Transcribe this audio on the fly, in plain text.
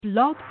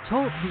Blog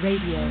Talk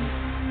Radio.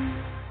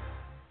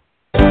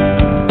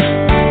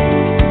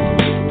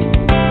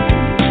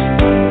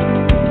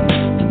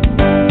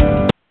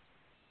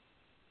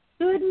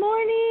 Good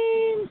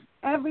morning,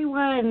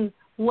 everyone.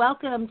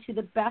 Welcome to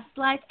the Best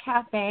Life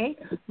Cafe.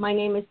 My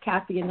name is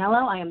Kathy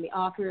Anello. I am the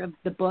author of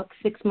the book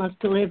 6 Months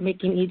to Live,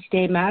 Making Each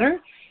Day Matter.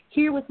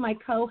 Here with my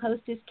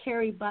co-hostess,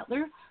 Carrie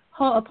Butler,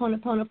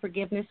 Ho'oponopono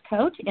Forgiveness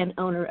Coach and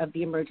owner of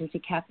the Emergency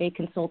Cafe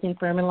consulting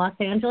firm in Los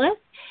Angeles.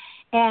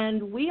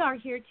 And we are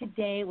here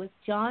today with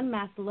John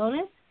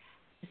Masiulionis,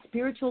 a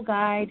spiritual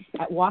guide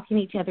at Walking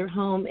Each Other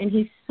Home, and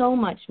he's so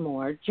much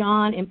more.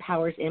 John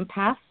empowers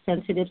empaths,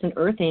 sensitives, and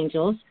earth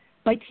angels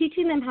by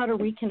teaching them how to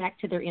reconnect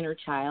to their inner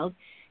child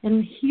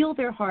and heal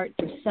their heart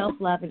through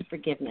self-love and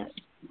forgiveness,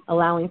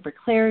 allowing for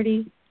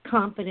clarity,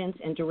 confidence,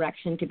 and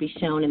direction to be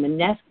shown in the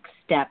next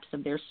steps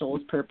of their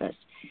soul's purpose.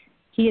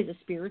 He is a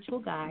spiritual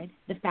guide,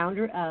 the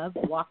founder of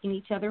Walking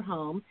Each Other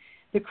Home,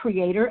 the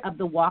creator of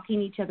the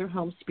Walking Each Other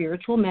Home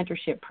Spiritual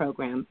Mentorship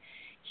Program.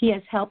 He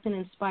has helped and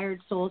inspired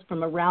souls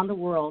from around the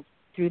world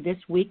through this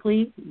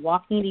weekly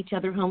Walking Each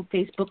Other Home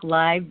Facebook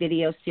Live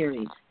video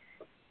series,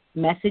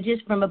 Messages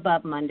from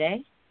Above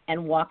Monday,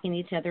 and Walking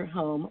Each Other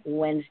Home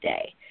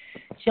Wednesday.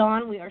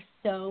 John, we are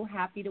so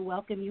happy to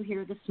welcome you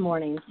here this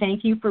morning.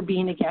 Thank you for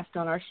being a guest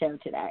on our show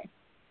today.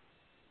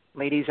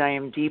 Ladies, I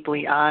am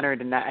deeply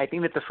honored, and I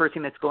think that the first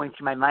thing that's going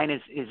through my mind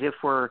is if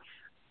we're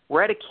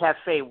at a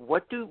cafe,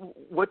 what do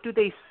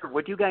they serve?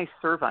 What do you guys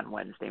serve on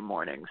Wednesday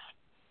mornings?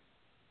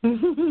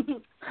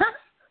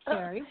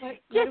 Carrie, what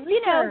just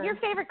your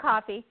favorite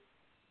coffee.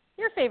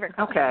 Your favorite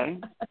coffee.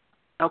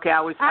 Okay.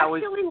 I was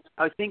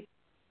thinking.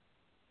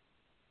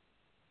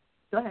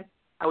 Go ahead.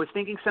 I was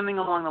thinking something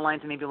along the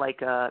lines of maybe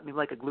like a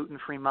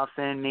gluten-free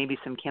muffin, maybe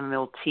some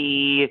chamomile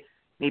tea,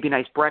 maybe a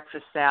nice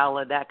breakfast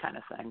salad, that kind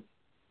of thing.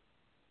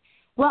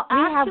 Well, we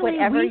have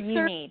whatever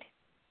you need.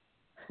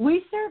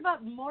 We serve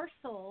up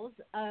morsels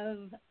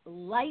of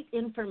light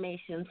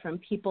information from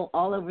people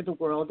all over the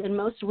world. And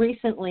most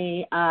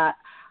recently,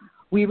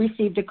 we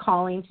received a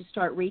calling to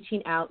start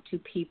reaching out to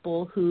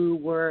people who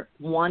were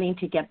wanting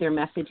to get their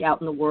message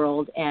out in the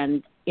world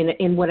and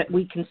in what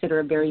we consider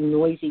a very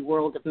noisy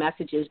world of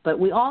messages. But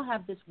we all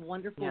have this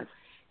wonderful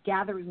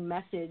gathering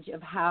message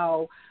of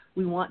how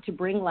we want to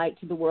bring light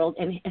to the world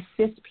and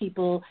assist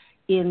people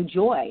in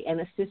joy and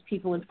assist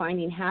people in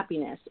finding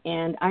happiness.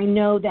 And I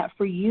know that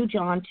for you,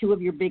 John, two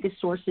of your biggest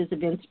sources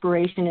of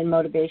inspiration and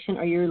motivation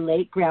are your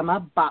late grandma,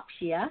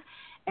 Bapshia.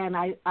 And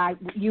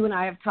you and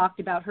I have talked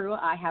about her.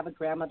 I have a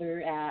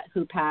grandmother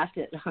who passed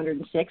at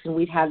 106, and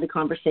we've had the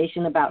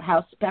conversation about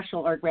how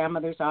special our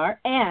grandmothers are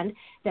and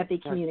that they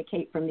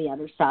communicate from the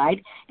other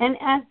side. And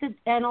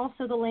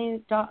also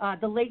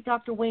the late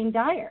Dr. Wayne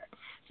Dyer.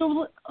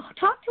 So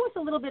talk to us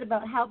a little bit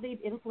about how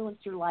they've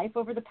influenced your life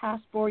over the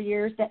past 4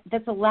 years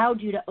that's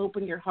allowed you to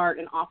open your heart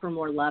and offer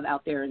more love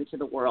out there into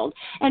the world.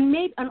 And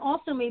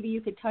also maybe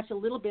you could touch a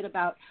little bit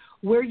about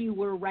where you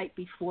were right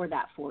before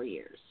that 4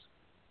 years.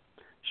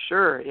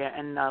 Sure, yeah,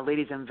 and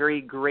ladies, I'm very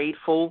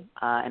grateful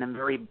and I'm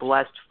very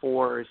blessed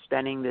for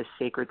spending this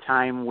sacred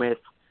time with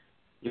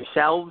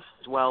yourselves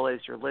as well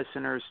as your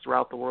listeners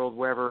throughout the world,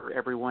 wherever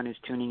everyone is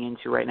tuning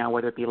into right now,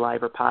 whether it be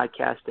live or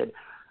podcasted.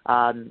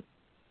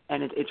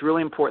 And it's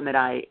really important that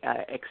I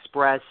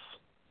express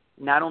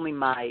not only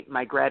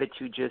my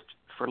gratitude just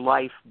for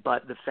life,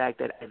 but the fact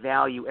that I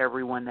value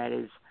everyone that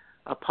is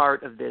a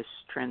part of this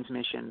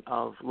transmission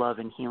of love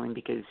and healing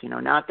because,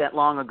 not that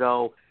long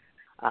ago,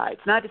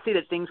 it's not to say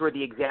that things were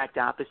the exact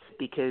opposite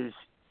because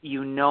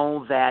you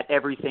know that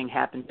everything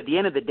happens. At the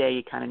end of the day,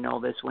 you kind of know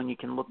this when you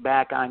can look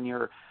back on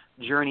your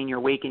journey and your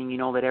awakening, you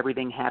know that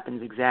everything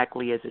happens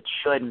exactly as it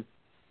should.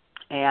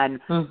 And,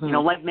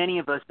 like many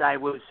of us, I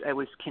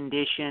was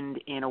conditioned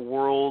in a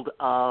world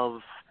of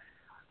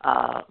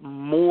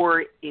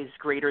more is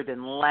greater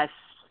than less,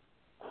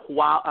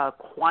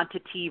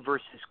 quantity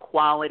versus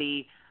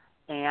quality.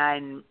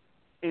 And,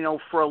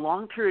 for a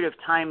long period of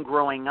time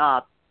growing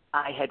up,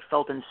 I had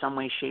felt in some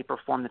way, shape, or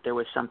form that there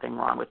was something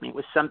wrong with me. It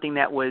was something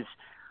that was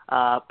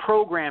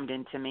programmed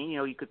into me.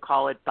 You could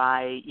call it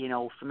by,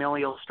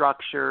 familial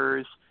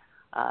structures,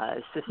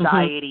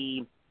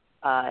 society,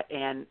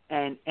 and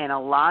a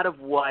lot of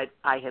what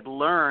I had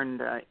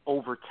learned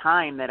over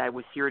time that I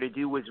was here to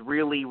do was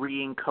really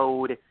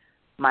re-encode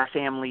my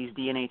family's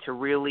DNA to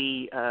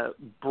really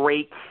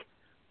break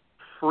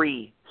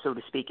free, so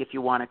to speak, if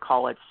you want to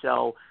call it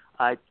so.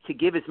 To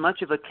give as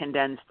much of a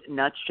condensed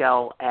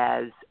nutshell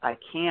as I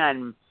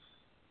can,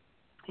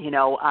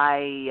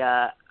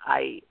 I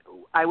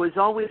was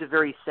always a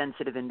very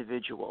sensitive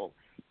individual.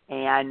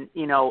 And,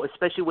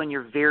 especially when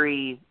you're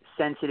very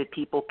sensitive,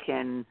 people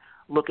can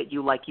look at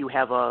you like you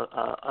have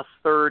a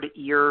third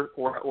ear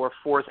or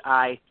fourth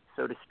eye,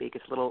 so to speak.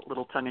 It's a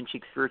little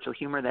tongue-in-cheek spiritual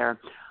humor there.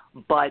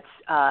 But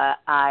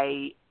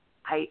I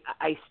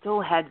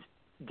still had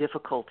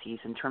difficulties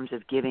in terms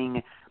of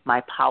giving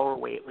my power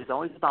away. It was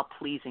always about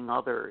pleasing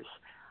others,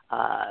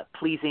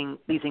 pleasing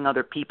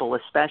other people,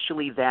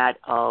 especially that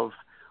of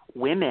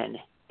women.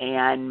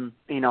 And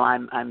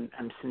I'm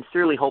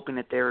sincerely hoping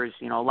that there's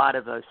a lot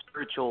of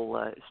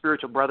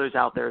spiritual brothers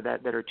out there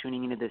that are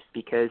tuning into this,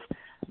 because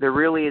there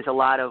really is a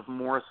lot of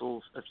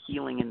morsels of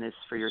healing in this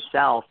for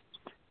yourself.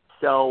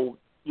 So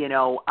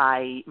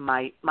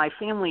my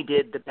family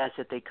did the best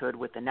that they could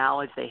with the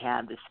knowledge they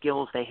had, the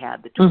skills they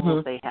had, the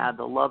tools they had,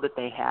 the love that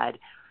they had,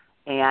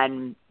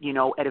 and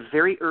at a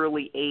very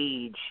early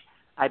age,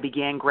 I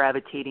began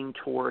gravitating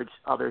towards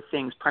other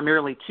things.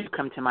 Primarily two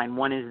come to mind.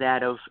 One is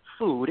that of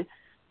food.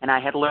 And I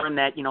had learned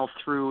that,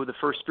 through the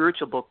first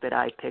spiritual book that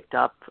I picked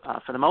up,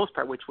 for the most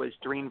part, which was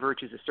Dream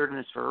Virtues,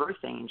 Assertiveness for Earth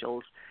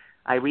Angels.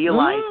 I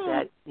realized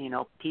that,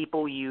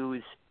 people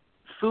use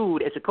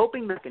food as a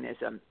coping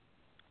mechanism.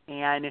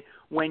 And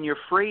when you're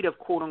afraid of,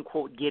 quote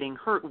unquote, getting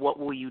hurt, what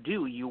will you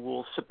do? You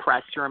will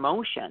suppress your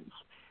emotions.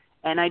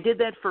 And I did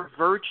that for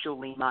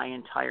virtually my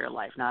entire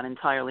life. Not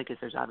entirely, because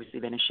there's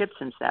obviously been a shift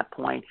since that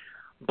point.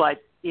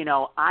 But,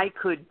 I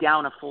could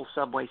down a full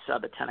Subway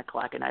sub at 10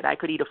 o'clock at night. I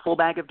could eat a full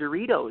bag of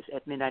Doritos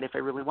at midnight if I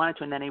really wanted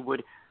to, and then I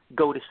would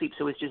go to sleep.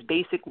 So it was just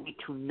basically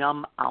to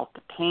numb out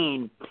the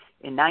pain.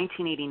 In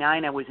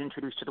 1989, I was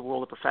introduced to the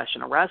world of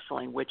professional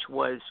wrestling, which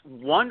was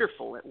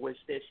wonderful. It was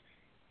this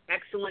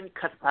excellent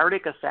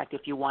cathartic effect,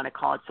 if you want to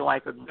call it, so I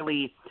could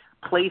really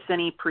place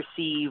any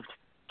perceived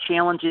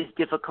challenges,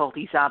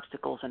 difficulties,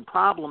 obstacles, and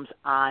problems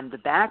on the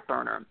back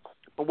burner.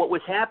 But what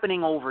was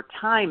happening over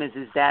time is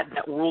that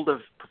world of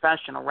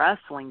professional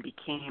wrestling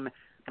became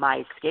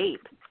my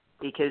escape,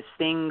 because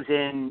things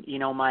in,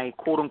 my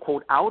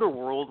quote-unquote outer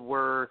world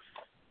were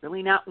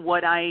really not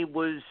what I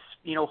was,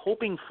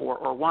 hoping for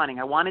or wanting.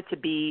 I wanted to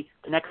be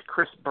the next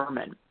Chris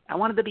Berman. I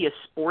wanted to be a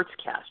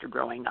sportscaster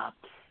growing up.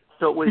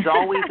 So it was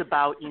always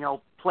about,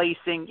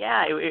 placing,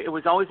 it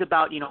was always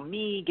about,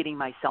 me getting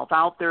myself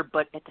out there.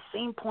 But at the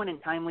same point in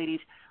time,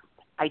 ladies,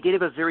 I did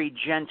have a very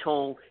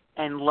gentle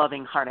and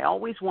loving heart. I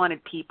always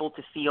wanted people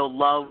to feel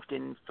loved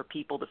and for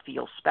people to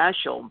feel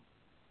special.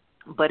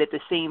 But at the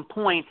same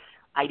point,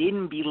 I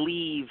didn't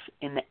believe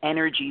in the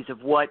energies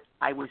of what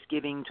I was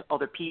giving to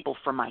other people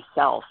for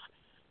myself.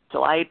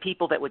 So I had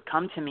people that would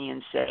come to me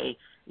and say,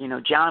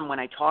 John, when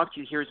I talk to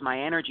you, here's my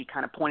energy,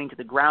 kind of pointing to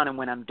the ground. And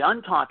when I'm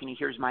done talking to you,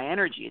 here's my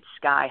energy. It's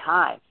sky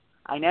high.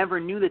 I never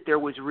knew that there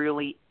was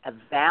really a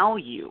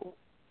value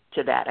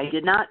to that. I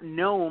did not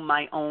know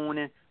my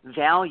own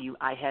value.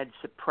 I had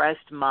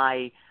suppressed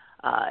my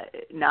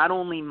not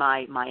only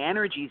my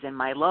energies and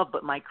my love,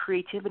 but my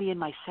creativity and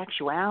my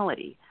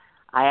sexuality.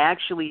 I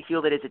actually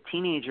feel that as a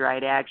teenager,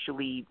 I'd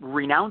actually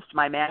renounced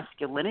my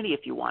masculinity, if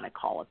you want to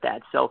call it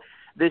that. So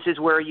this is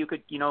where you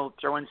could,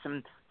 throw in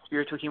some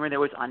spiritual humor. There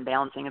was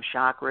unbalancing of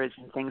chakras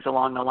and things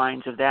along the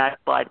lines of that.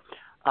 But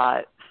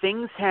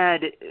things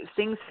had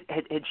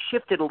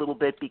shifted a little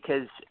bit,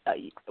 because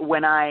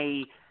when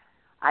I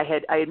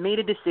had made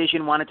a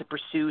decision, wanted to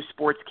pursue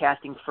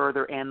sportscasting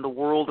further, and the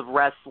world of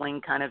wrestling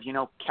kind of,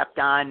 kept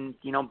on,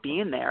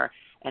 being there.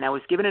 And I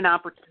was given an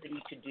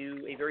opportunity to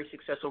do a very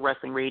successful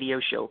wrestling radio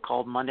show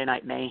called Monday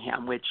Night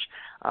Mayhem, which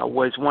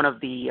was one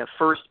of the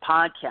first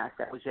podcasts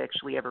that was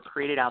actually ever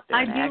created out there.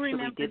 I do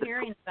remember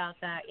hearing about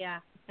that. Yeah,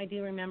 I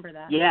do remember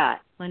that. Yeah,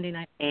 Monday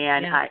Night.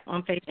 And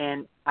on Facebook.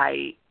 And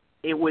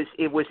it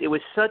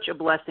was such a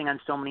blessing on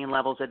so many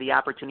levels, of the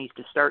opportunities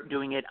to start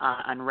doing it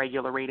on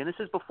regular radio. And this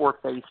is before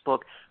Facebook,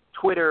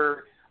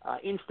 Twitter,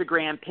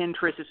 Instagram,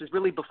 Pinterest. This was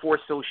really before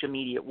social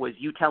media. It was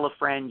you tell a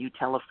friend, you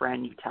tell a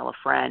friend, you tell a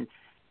friend.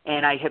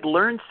 And I had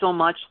learned so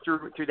much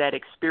through that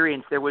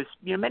experience. There was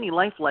many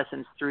life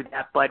lessons through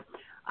that, but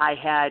I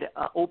had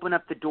opened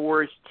up the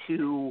doors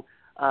to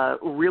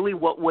really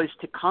what was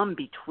to come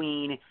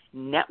between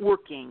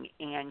networking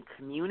and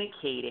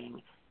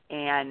communicating.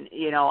 And,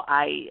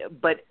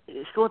 but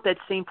still at that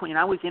same point,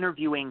 I was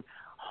interviewing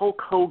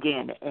Hulk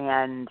Hogan,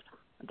 and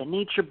the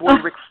Nature Boy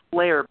Ric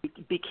Flair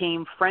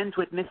became friends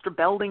with Mr.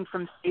 Belding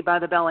from Saved by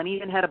the Bell, and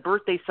even had a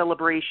birthday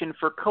celebration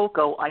for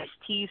Coco,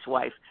 Ice-T's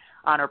wife,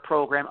 on our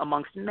program,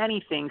 amongst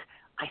many things.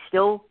 I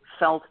still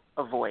felt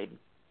a void.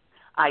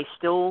 I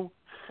still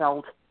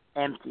felt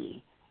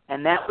empty.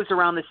 And that was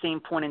around the same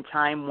point in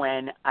time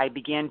when I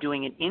began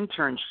doing an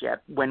internship.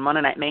 When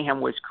Monday Night Mayhem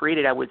was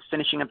created, I was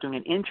finishing up doing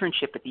an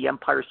internship at the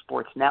Empire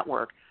Sports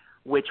Network,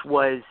 which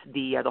was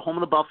the home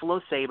of the Buffalo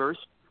Sabres.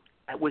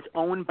 It was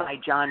owned by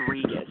John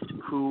Regis,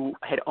 who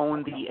had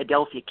owned the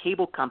Adelphia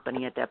Cable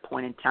Company at that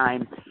point in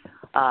time.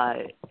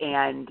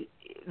 And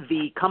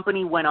the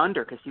company went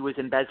under because he was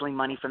embezzling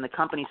money from the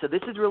company. So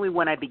this is really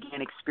when I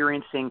began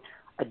experiencing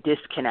a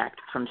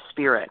disconnect from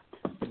spirit,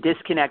 a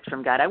disconnect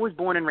from God. I was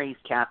born and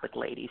raised Catholic,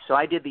 lady, so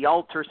I did the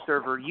altar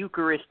server,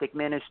 Eucharistic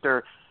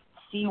minister,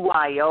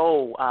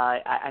 CYO.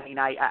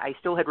 I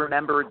still had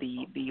remembered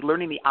the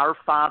learning the Our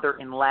Father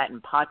in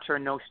Latin, Pater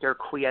Noster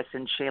Quies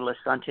in Caelo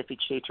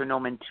Sanctificetur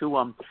Nomen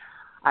Tuum.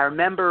 I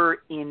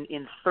remember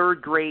in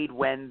third grade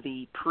when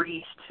the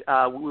priest,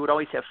 we would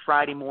always have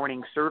Friday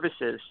morning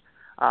services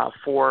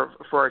for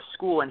our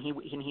school, and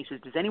he says,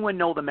 does anyone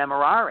know the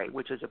Memorare,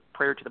 which is a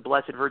prayer to the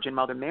Blessed Virgin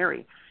Mother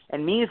Mary?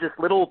 And me as this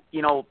little,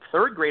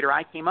 third grader,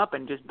 I came up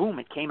and just, boom,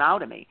 it came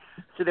out of me.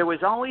 So there was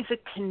always a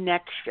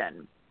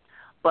connection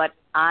but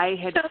I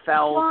had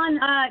felt. Dawn,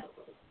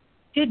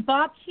 did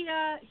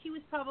Bobchia, she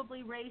was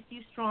probably raised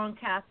you strong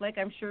Catholic.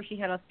 I'm sure she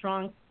had a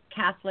strong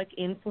Catholic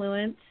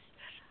influence.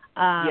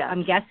 Yes.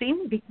 I'm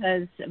guessing,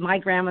 because my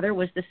grandmother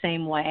was the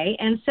same way.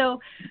 And so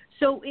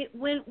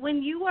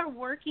when you are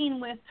working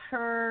with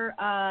her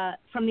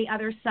from the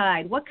other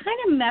side, what kind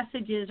of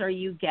messages are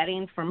you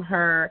getting from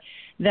her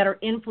that are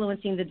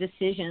influencing the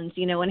decisions,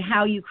 and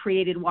how you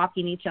created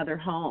Walking Each Other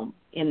Home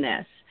in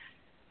this?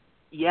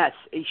 Yes,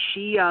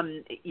 she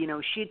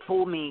had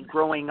told me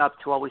growing up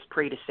to always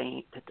pray to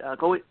Saint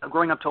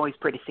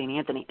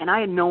Anthony, and I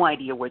had no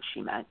idea what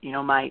she meant.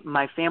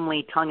 My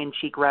family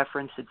tongue-in-cheek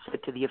reference had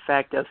said to the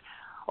effect of,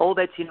 "Oh,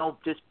 that's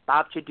just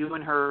Babcia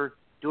doing her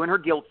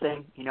guilt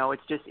thing.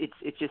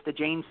 It's just the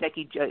Jane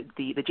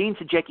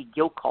Sejecki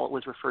guilt cult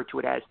was referred to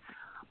it as."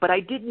 But I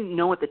didn't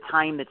know at the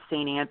time that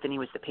Saint Anthony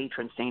was the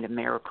patron saint of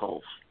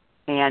miracles,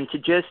 and to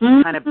just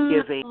kind of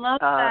give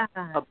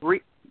a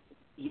brief,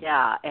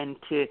 and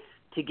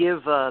to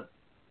give a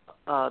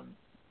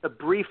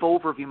brief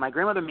overview, my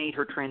grandmother made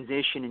her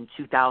transition in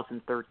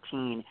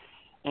 2013.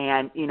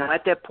 And,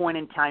 at that point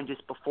in time,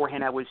 just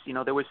beforehand, I was,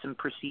 there was some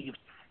perceived,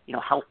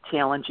 health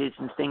challenges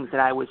and things that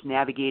I was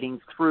navigating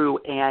through.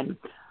 And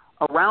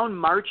around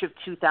March of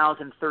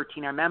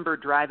 2013, I remember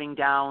driving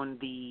down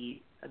the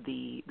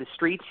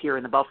streets here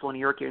in the Buffalo, New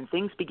York area, and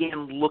things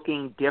began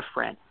looking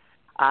different.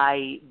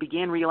 I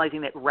began realizing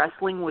that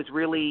wrestling was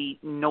really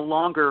no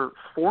longer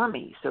for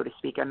me, so to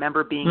speak. I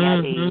remember being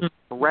at a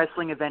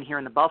wrestling event here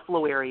in the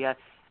Buffalo area.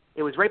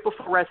 It was right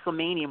before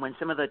WrestleMania when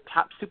some of the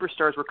top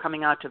superstars were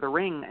coming out to the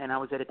ring, and I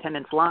was at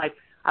attendance live.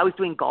 I was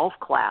doing golf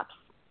claps.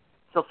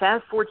 So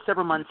fast forward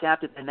several months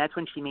after, and that's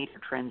when she made her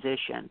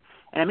transition.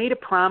 And I made a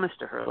promise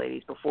to her,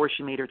 ladies, before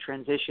she made her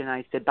transition.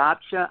 I said,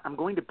 "Babcia, I'm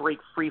going to break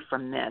free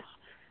from this."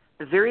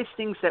 The various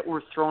things that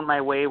were thrown my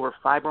way were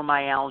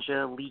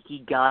fibromyalgia,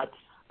 leaky gut,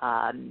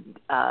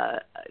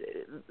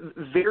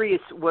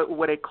 various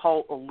what I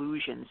call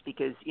illusions,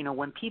 because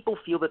when people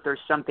feel that there's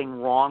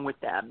something wrong with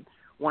them,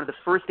 one of the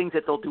first things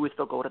that they'll do is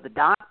they'll go to the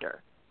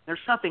doctor. There's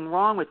nothing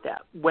wrong with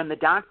that. When the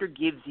doctor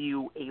gives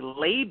you a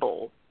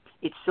label,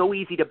 it's so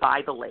easy to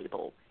buy the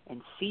label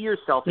and see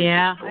yourself as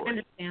I story,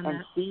 understand and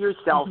that. see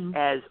yourself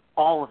as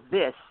all of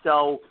this.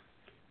 So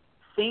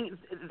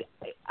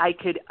I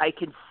could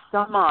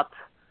sum up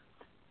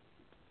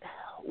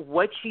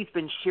what she's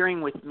been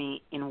sharing with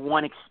me in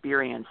one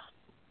experience.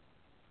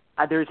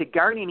 There's a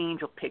guardian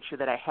angel picture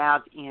that I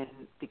have in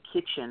the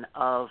kitchen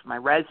of my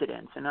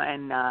residence,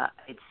 and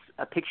it's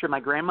a picture of my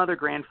grandmother,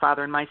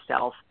 grandfather, and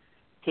myself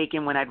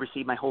taken when I'd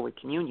received my Holy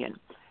Communion.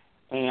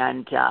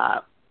 And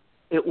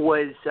it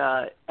was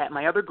at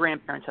my other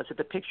grandparents' house that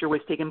the picture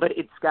was taken, but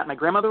it's got my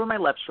grandmother on my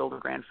left shoulder,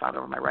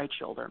 grandfather on my right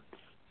shoulder.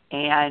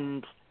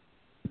 And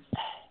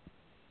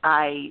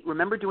I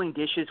remember doing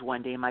dishes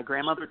one day, and my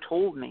grandmother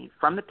told me,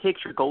 from the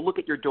picture, "Go look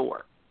at your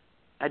door."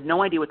 I had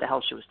no idea what the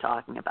hell she was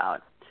talking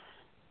about.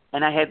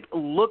 And I had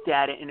looked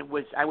at it, and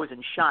I was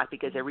in shock,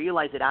 because I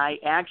realized that I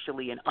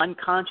actually, and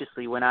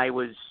unconsciously, when I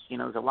was,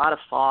 there was a lot of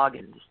fog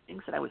and just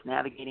things that I was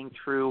navigating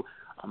through,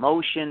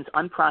 emotions,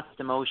 unprocessed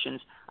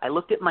emotions, I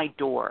looked at my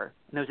door,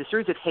 and there was a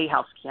series of Hay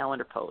House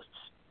calendar posts.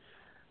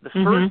 The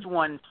first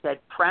one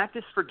said,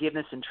 "Practice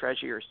forgiveness and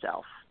treasure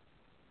yourself."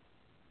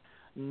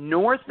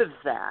 North of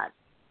that,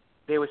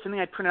 there was something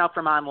I printed out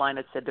from online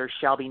that said, "There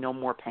shall be no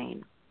more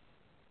pain."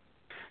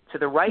 To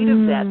the right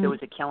of that, there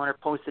was a calendar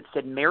post that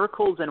said,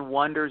 "Miracles and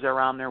wonders are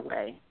on their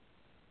way."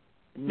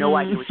 No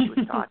idea what she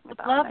was talking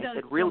about. Love and I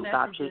those said, "Real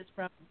messages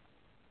from.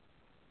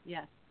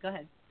 Yes, go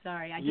ahead.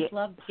 Sorry, I just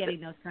love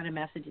getting those kind of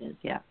messages.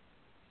 Yeah.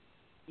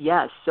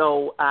 Yes.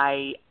 So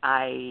I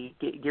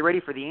get ready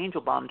for the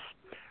angel bumps.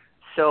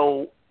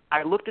 So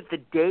I looked at the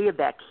day of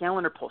that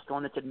calendar post, the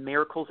one that said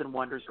 "Miracles and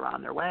wonders are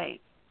on their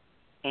way,"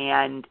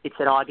 and it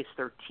said August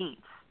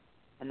 13th,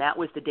 and that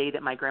was the day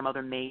that my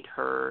grandmother made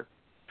her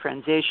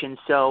transition.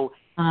 So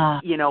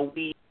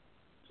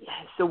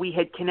we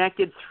had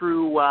connected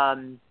through a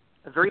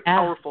very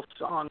powerful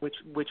song,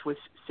 which was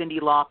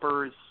Cyndi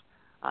Lauper's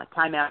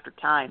 "Time After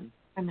Time."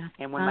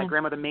 And when my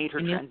grandmother made her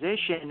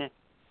transition,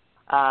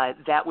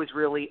 that was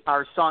really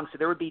our song. So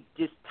there would be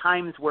just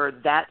times where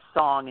that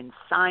song and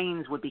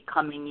signs would be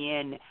coming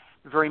in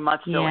very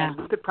much so. And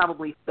we could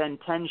probably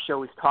spend 10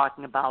 shows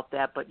talking about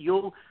that, but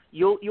you'll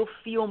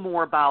feel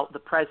more about the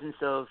presence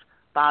of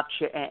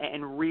Babcia,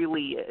 and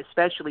really,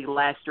 especially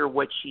last year,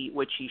 what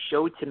she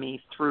showed to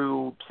me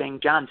through St.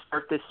 John.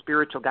 Start this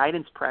spiritual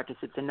guidance practice.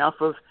 It's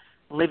enough of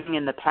living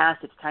in the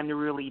past. It's time to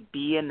really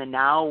be in the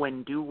now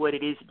and do what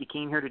it is that you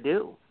came here to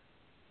do.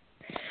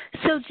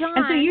 So, John,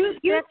 and so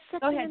you that's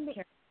such go ahead.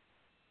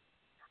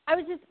 I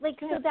was just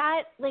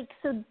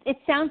so it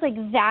sounds like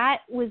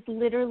that was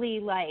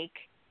literally like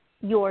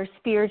your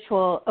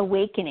spiritual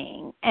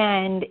awakening,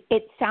 and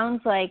it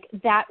sounds like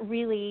that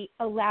really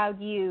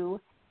allowed you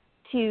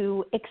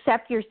to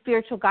accept your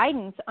spiritual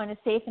guidance on a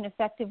safe and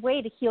effective way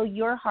to heal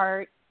your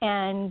heart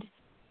and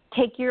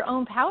take your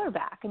own power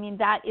back. I mean,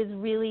 that is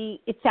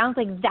really, it sounds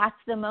like that's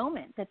the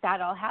moment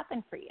that all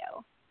happened for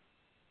you.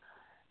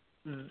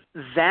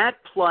 that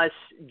plus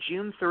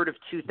June 3rd of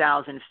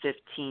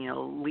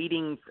 2015,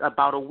 leading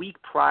about a week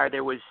prior,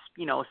 there was,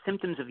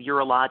 symptoms of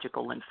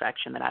urological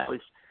infection that I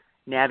was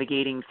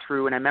navigating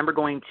through. And I remember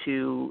going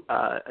to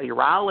a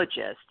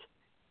urologist,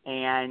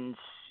 and,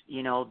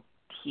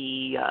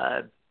 he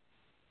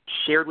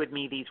shared with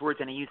me these words,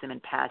 and I use them in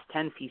past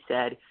tense. He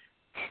said,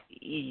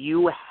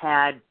 you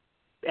had,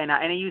 and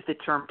I use the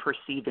term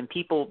perceived, and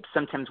people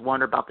sometimes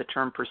wonder about the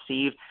term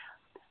perceived.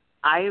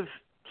 I've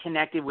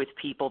connected with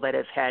people that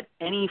have had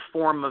any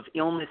form of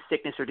illness,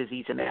 sickness, or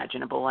disease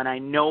imaginable, and I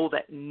know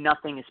that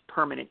nothing is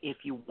permanent if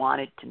you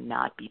want it to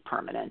not be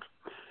permanent.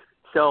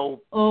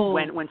 So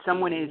when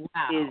someone is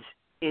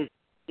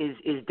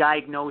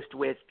diagnosed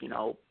with,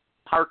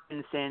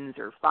 Parkinson's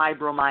or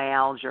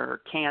fibromyalgia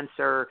or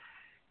cancer,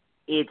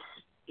 it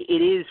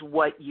is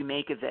what you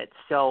make of it.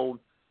 So,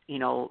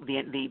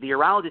 the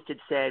urologist had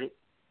said,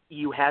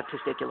 you have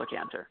testicular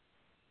cancer.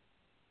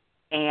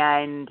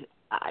 And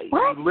I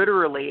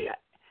literally,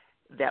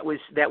 that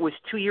was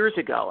 2 years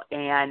ago.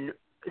 And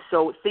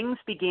so things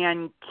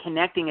began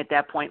connecting at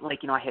that point. Like,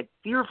 I had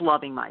fear of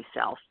loving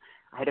myself.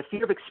 I had a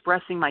fear of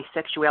expressing my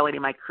sexuality,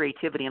 my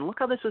creativity, and look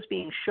how this was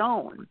being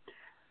shown.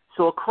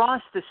 So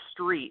across the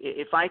street,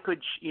 if I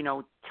could,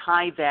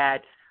 tie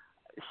that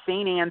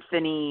St.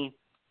 Anthony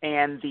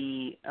and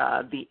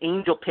the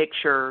angel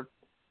picture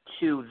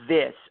to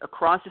this,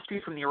 across the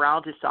street from the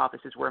urologist's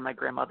office is where my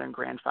grandmother and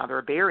grandfather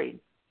are buried.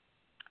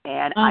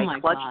 And I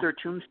clutched their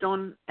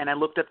tombstone, and I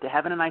looked up to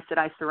heaven, and I said,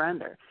 I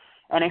surrender.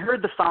 And I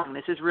heard the following.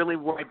 This is really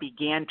where I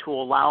began to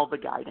allow the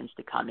guidance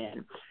to come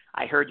in.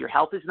 I heard your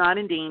health is not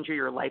in danger,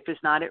 your life is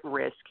not at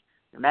risk,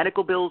 your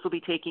medical bills will be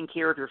taken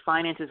care of, your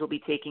finances will be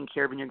taken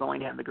care of, and you're going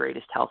to have the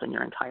greatest health in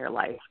your entire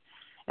life.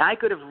 And I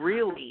could have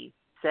really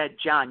said,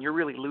 John, you're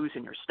really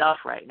losing your stuff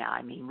right now.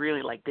 I mean,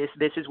 really, like this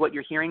is what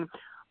you're hearing.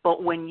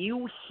 But when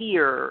you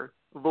hear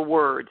the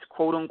words,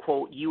 quote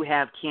unquote, you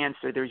have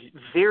cancer, there's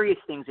various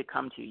things that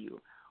come to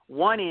you.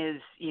 One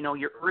is,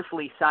 your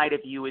earthly side of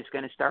you is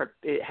going to start,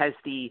 it has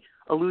the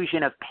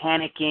illusion of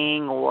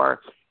panicking or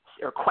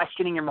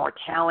questioning your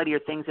mortality or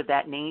things of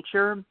that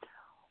nature.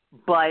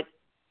 But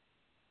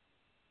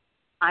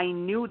I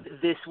knew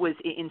this was,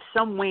 in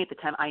some way at the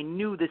time, I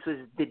knew this was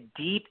the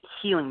deep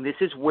healing. This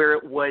is where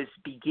it was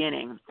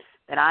beginning,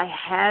 that I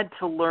had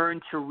to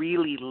learn to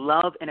really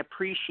love and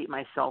appreciate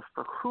myself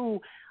for who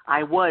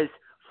I was,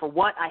 for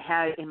what I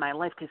had in my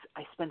life, because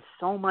I spent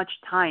so much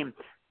time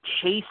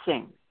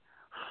chasing,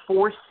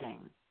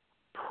 forcing,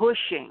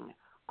 pushing,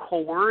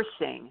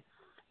 coercing,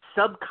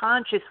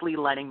 subconsciously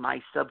letting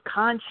my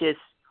subconscious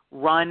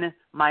run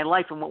my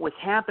life. And what was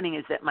happening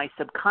is that my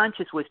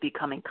subconscious was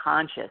becoming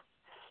conscious.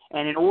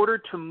 And in order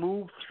to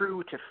move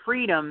through to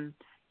freedom,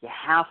 you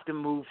have to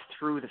move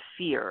through the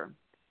fear.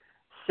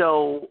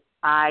 So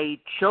I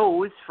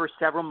chose for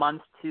several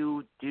months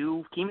to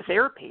do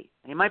chemotherapy.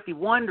 And you might be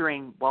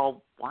wondering,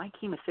 well, why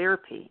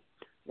chemotherapy?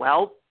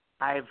 Well,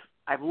 I've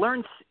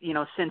learned,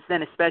 since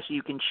then, especially,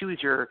 you can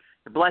choose your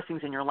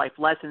blessings and your life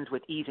lessons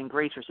with ease and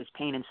grace versus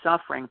pain and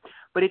suffering.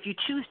 But if you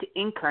choose to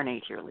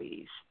incarnate here,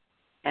 ladies,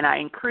 and I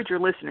encourage your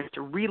listeners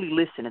to really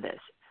listen to this,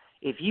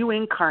 if you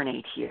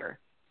incarnate here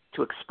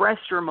to express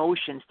your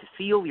emotions, to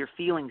feel your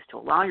feelings, to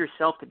allow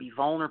yourself to be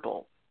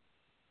vulnerable,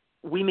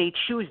 we may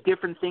choose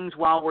different things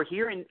while we're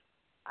here. And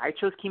I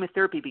chose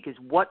chemotherapy because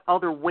what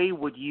other way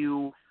would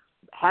you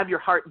have your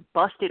heart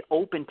busted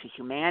open to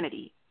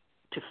humanity,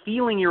 to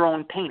feeling your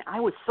own pain? I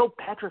was so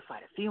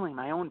petrified of feeling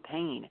my own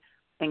pain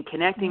and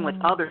connecting with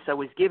others. I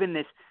was given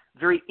this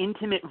very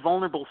intimate,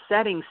 vulnerable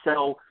setting.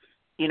 So,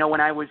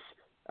 when I was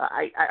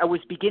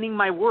beginning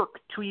my work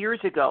 2 years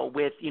ago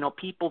with,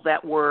 people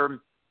that were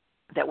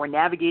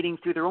navigating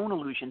through their own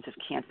illusions of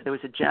cancer. There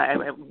was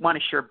I want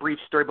to share a brief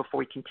story before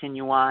we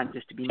continue on,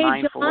 just to be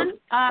mindful John, of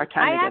our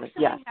time together.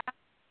 Yes.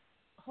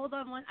 Hold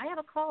on one. I have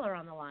a caller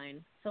on the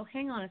line, so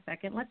hang on a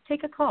second. Let's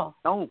take a call.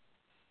 Oh,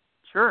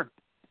 sure.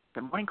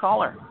 Good morning,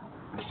 caller.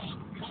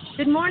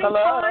 Good morning,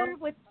 Hello? caller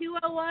with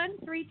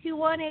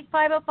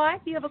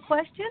 201-321-8505. Do you have a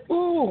question?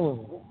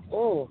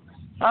 Ooh.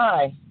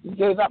 Hi. You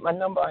gave out my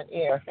number on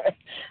air. Sorry.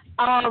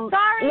 Oh,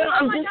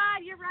 my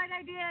God. You're right.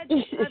 I did.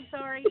 I'm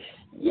sorry.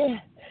 Yeah.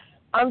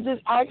 I'm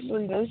just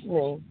actually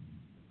listening.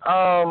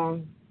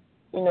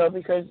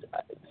 Because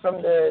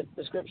from the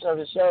description of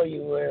the show,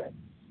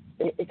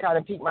 it kind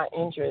of piqued my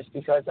interest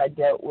because I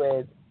dealt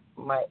with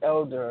my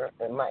elder,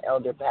 and my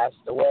elder passed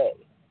away.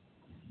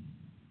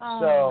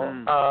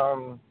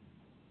 So,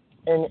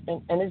 and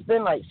it's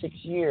been like 6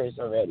 years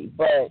already,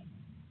 but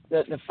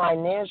the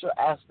financial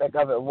aspect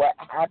of it, what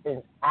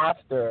happens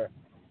after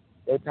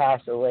they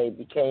pass away,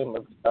 became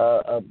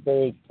a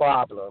big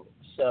problem.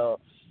 So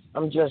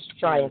I'm just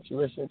trying to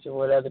listen to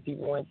what other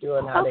people went through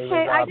and how they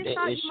resolved I the just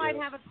thought issue. you might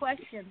have a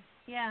question.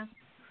 Yeah.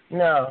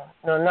 No,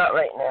 not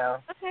right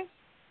now. Okay.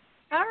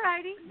 All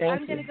righty.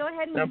 I'm going to go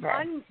ahead and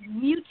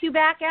unmute you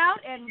back out,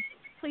 and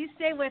please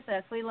stay with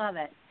us. We love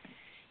it.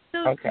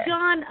 So, okay.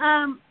 John,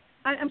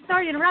 I'm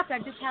sorry to interrupt. I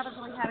just haven't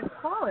really had a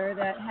caller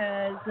that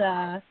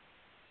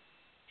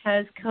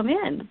has come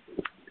in.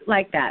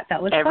 like that.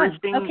 That was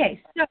everything, fun.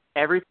 Okay, so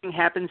everything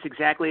happens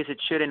exactly as it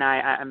should, and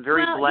I'm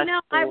very blessed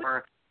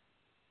for.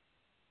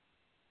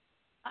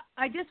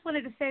 I just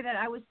wanted to say that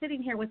I was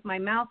sitting here with my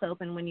mouth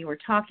open when you were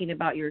talking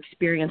about your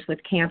experience with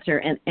cancer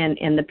and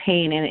the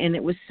pain, and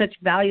it was such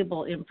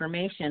valuable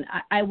information.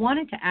 I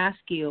wanted to ask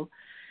you,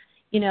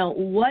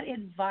 what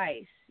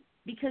advice,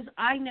 because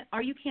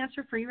are you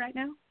cancer-free right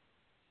now?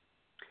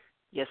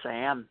 Yes, I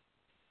am.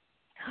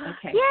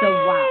 Okay, Yay! so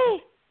wow.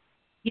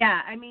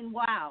 Yeah, I mean,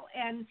 wow.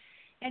 And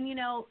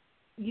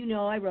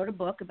I wrote a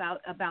book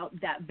about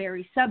that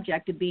very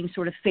subject of being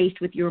sort of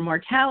faced with your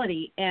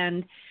mortality.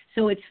 And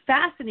so it's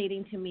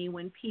fascinating to me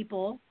when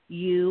people,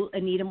 you,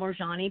 Anita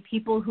Morjani,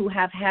 people who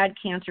have had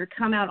cancer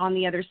come out on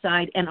the other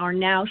side and are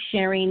now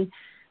sharing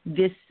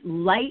this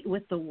light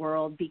with the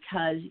world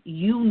because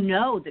you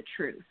know the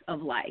truth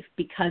of life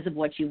because of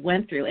what you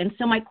went through. And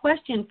so my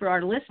question for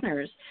our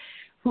listeners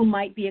who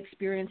might be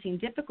experiencing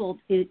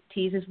difficulties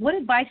is, what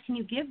advice can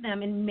you give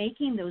them in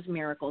making those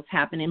miracles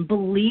happen and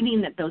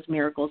believing that those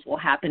miracles will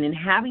happen and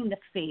having the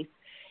faith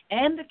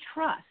and the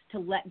trust to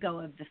let go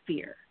of the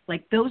fear?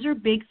 Like, those are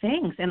big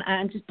things. And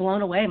I'm just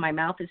blown away. My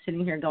mouth is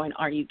sitting here going,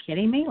 are you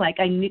kidding me? Like,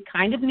 I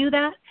kind of knew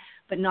that,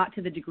 but not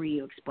to the degree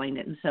you explained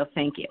it. And so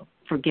thank you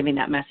for giving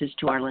that message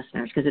to our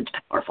listeners because it's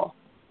powerful.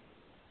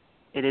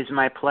 It is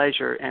my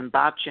pleasure. And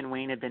Bob and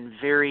Wayne have been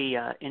very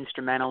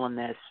instrumental in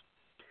this.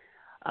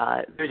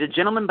 There's a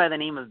gentleman by the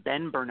name of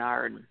Ben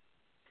Bernard.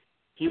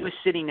 He was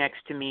sitting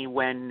next to me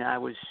when I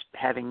was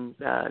having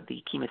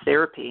the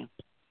chemotherapy.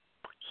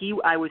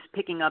 I was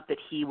picking up that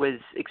he was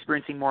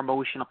experiencing more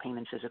emotional pain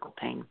than physical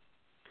pain.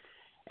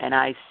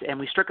 And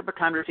we struck up a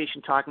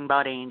conversation talking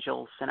about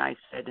angels, and I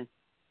said,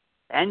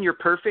 "Ben, you're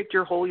perfect,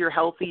 you're whole, you're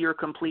healthy, you're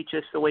complete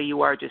just the way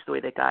you are, just the way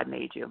that God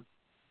made you."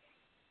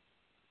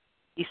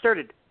 He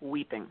started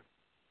weeping.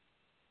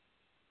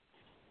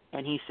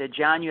 And he said,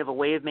 "John, you have a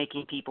way of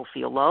making people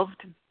feel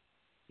loved.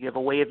 You have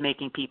a way of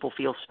making people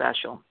feel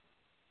special.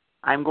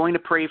 I'm going to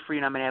pray for you,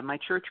 and I'm going to have my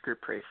church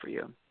group pray for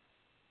you."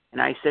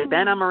 And I said,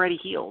 "Ben, I'm already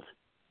healed."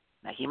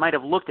 Now, he might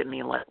have looked at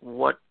me like,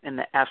 "What in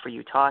the F are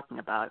you talking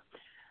about?"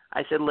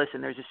 I said, "Listen,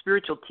 there's a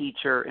spiritual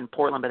teacher in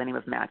Portland by the name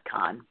of Matt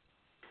Kahn.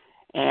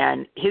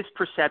 And his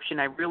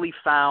perception, I really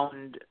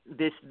found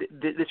this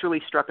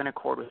really struck an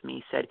accord with me."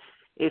 He said,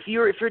 If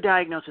you're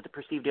diagnosed with a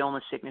perceived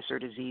illness, sickness, or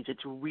disease,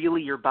 it's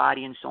really your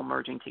body and soul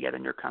merging together,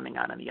 and you're coming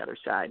out on the other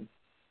side.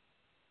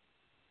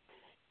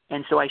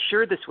 And so I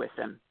shared this with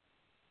him,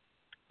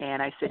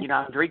 and I said,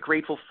 I'm very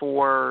grateful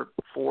for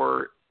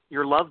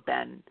your love,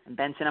 Ben. And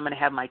Ben said, "I'm going to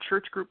have my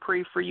church group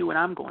pray for you, and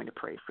I'm going to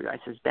pray for you." I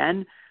says,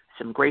 "Ben,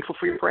 I'm grateful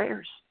for your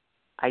prayers."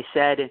 I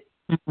said,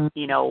 Mm-hmm.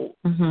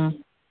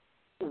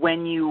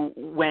 when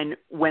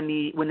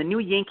the new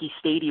Yankee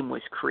Stadium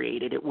was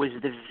created, it was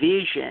the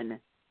vision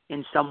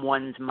in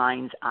someone's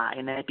mind's eye,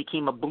 and then it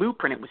became a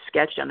blueprint. It was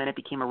sketched, and then it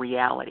became a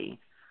reality.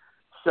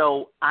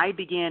 So I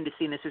began to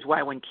see, and this is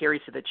why when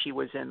Carrie said that she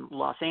was in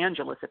Los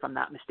Angeles, if I'm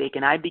not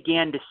mistaken, I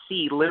began to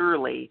see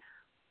literally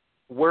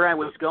where I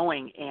was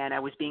going, and I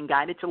was being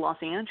guided to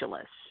Los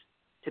Angeles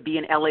to be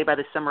in LA by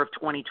the summer of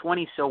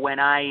 2020. So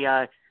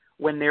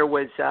when there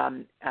was a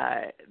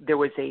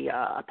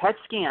PET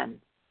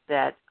scan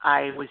that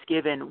I was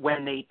given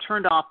when they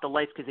turned off the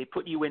lights, because they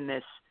put you in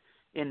this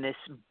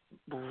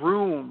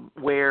room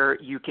where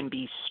you can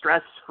be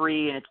stress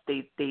free, and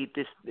they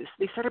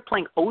started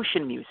playing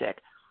ocean music,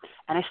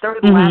 and I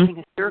started laughing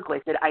hysterically.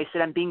 I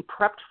said I'm being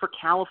prepped for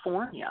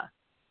California.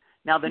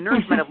 Now the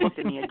nurse might have looked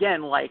at me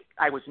again like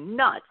I was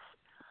nuts,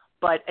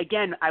 but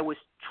again I was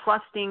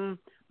trusting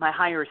my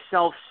higher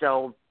self.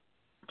 So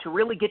to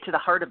really get to the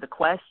heart of the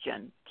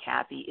question,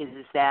 Kathy,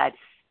 is that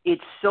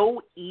it's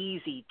so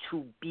easy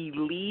to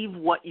believe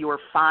what your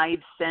five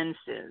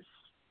senses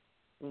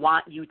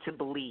want you to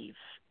believe.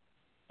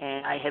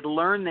 And I had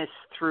learned this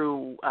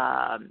through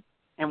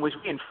and was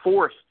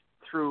reinforced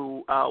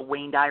through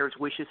Wayne Dyer's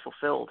Wishes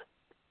Fulfilled.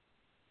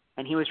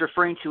 And he was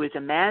referring to is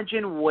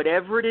imagine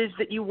whatever it is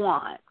that you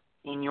want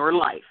in your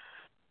life: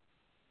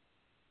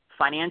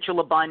 financial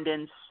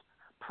abundance,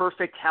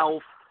 perfect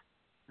health,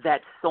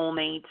 that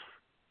soulmate,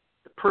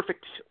 the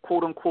perfect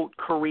quote-unquote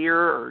career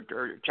or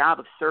job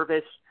of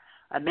service.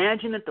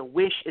 Imagine that the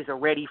wish is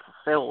already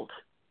fulfilled.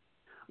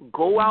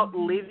 Go out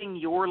living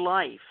your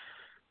life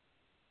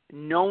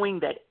knowing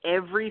that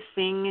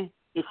everything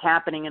is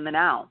happening in the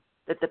now,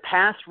 that the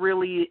past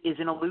really is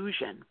an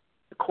illusion.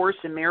 The Course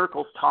in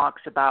Miracles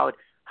talks about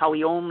how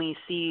we only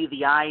see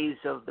the eyes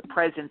of the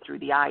present through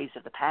the eyes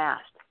of the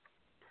past.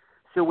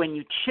 So when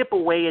you chip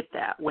away at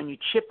that, when you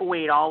chip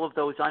away at all of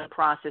those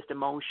unprocessed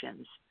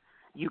emotions,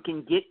 you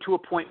can get to a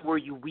point where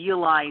you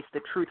realize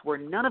the truth, where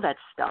none of that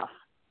stuff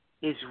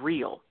is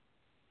real.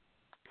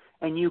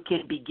 And you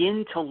can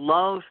begin to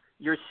love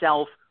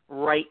yourself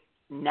right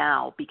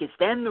now, because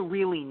then the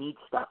really neat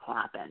stuff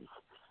happens.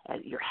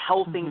 Your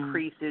health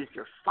increases,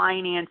 your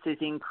finances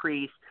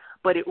increase,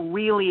 but it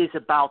really is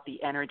about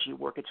the energy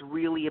work. It's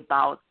really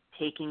about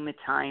taking the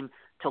time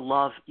to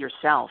love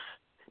yourself.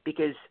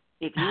 Because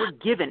if you were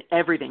given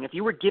everything, if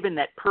you were given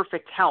that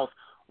perfect health,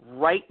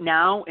 right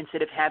now,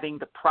 instead of having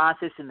the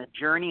process and the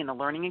journey and the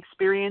learning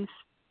experience,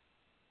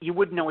 you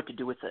wouldn't know what to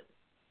do with it.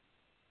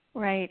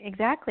 Right,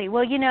 exactly.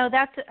 Well,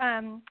 that's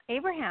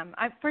Abraham.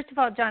 First of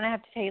all, John, I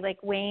have to tell you,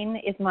 Wayne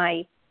is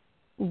my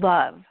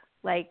love,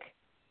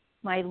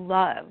 my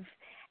love.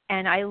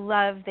 And I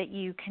love that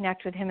you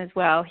connect with him as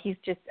well. He's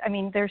just,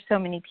 there's so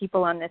many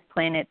people on this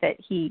planet that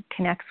he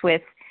connects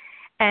with.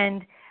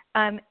 And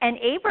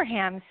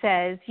Abraham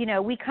says,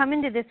 we come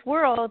into this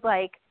world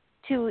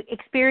to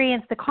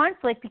experience the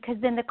conflict, because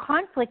then the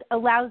conflict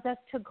allows us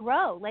to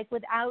grow.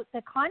 Without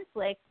the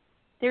conflict,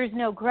 there's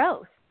no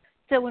growth.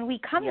 So when we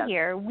come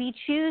here, we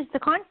choose the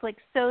conflict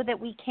so that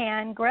we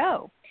can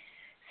grow.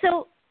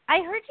 So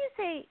I heard you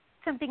say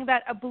something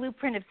about a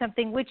blueprint of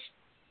something, which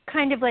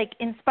kind of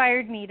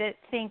inspired me to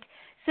think,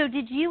 so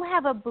did you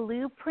have a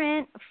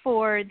blueprint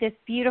for this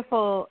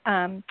beautiful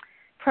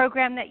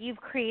program that you've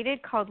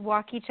created called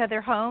Walk Each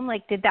Other Home?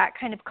 Did that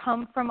kind of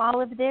come from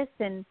all of this?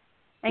 And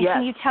yes.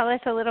 Can you tell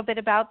us a little bit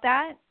about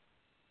that?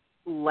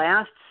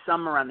 Last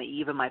summer, on the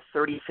eve of my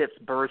 35th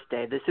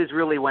birthday, this is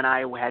really when I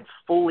had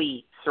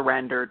fully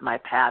surrendered my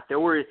path. There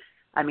were,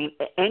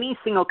 any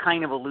single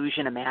kind of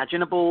illusion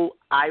imaginable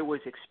I was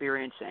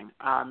experiencing.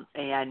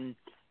 And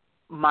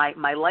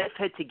my life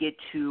had to get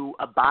to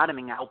a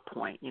bottoming out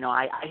point.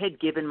 I had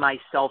given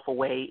myself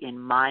away in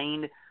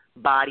mind,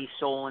 body,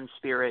 soul, and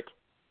spirit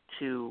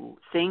to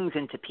things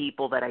and to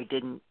people that I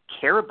didn't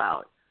care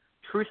about,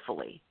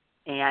 truthfully.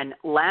 And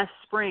last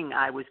spring,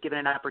 I was given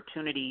an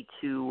opportunity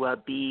to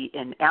be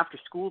an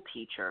after-school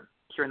teacher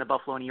here in the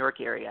Buffalo, New York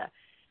area.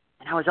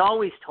 And I was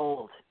always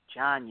told,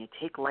 John, you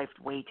take life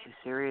way too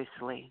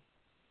seriously.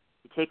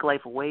 You take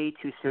life way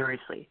too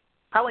seriously.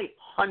 Probably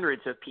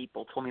hundreds of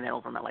people told me that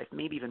over my life,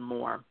 maybe even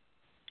more.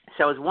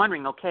 So I was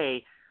wondering,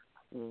 okay,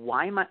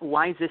 why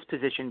is this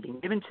position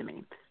being given to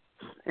me?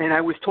 And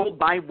I was told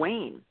by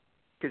Wayne,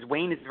 because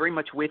Wayne is very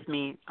much with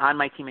me on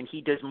my team, and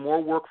he does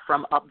more work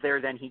from up there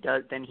than he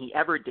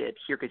ever did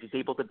here, because he's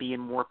able to be in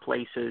more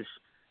places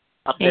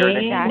up there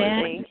than he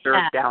was when he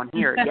served down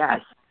here.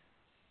 Yes.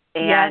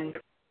 And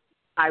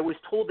I was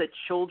told that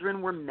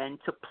children were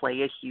meant to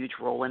play a huge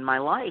role in my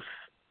life.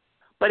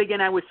 But again,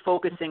 I was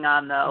focusing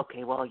on I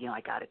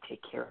got to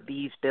take care of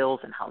these bills,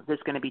 and how is this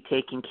going to be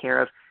taken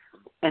care of?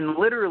 And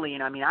literally,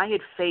 I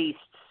had faced,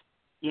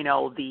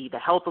 the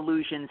health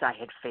illusions. I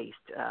had faced,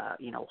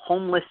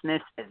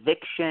 homelessness,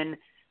 eviction.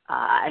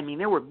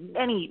 There were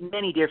many,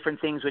 many different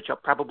things, which I'll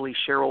probably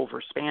share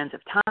over spans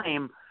of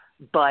time.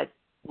 But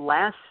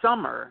last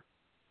summer,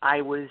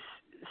 I was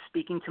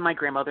speaking to my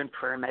grandmother in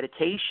prayer and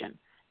meditation.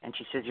 And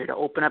she says, you're to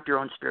open up your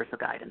own spiritual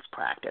guidance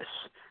practice.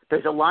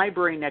 There's a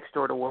library next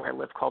door to where I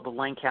live called the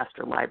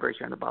Lancaster Library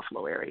here in the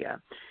Buffalo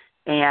area.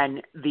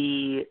 And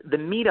the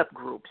meetup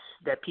groups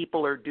that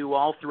people do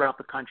all throughout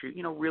the country,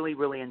 really,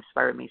 really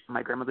inspired me. So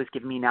my grandmother's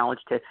given me knowledge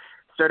to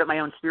start up my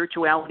own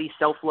spirituality,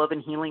 self-love,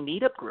 and healing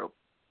meetup group.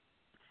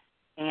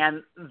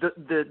 And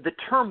the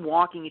term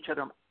walking each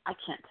other, I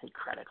can't take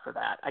credit for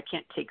that. I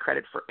can't take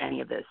credit for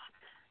any of this.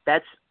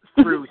 That's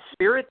through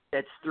spirit,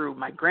 that's through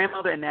my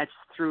grandmother, and that's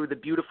through the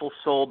beautiful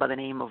soul by the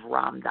name of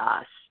Ram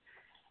Dass.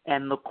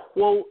 And the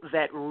quote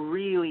that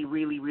really,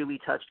 really, really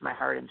touched my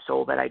heart and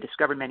soul that I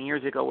discovered many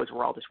years ago was,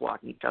 we're all just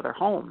walking each other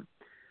home.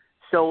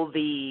 So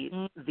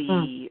the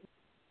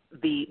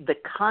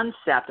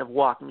concept of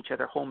walking each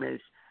other home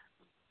is,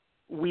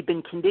 we've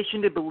been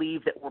conditioned to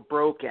believe that we're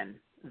broken,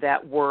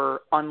 that we're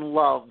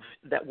unloved,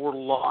 that we're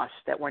lost,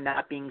 that we're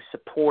not being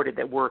supported,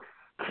 that we're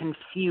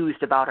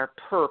confused about our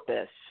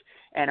purpose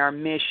and our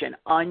mission,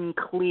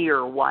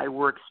 unclear why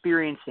we're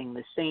experiencing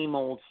the same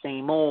old,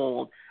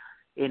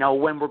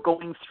 when we're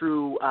going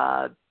through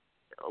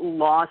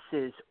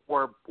losses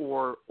or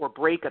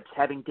breakups,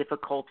 having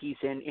difficulties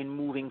in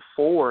moving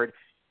forward.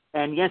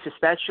 And yes,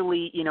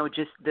 especially,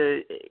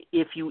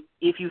 if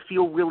you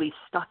feel really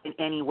stuck in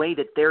any way,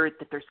 that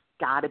there's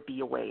got to be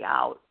a way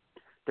out.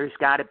 There's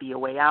got to be a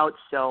way out.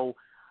 So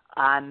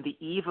on the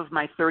eve of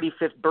my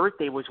 35th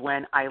birthday was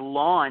when I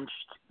launched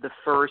the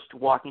first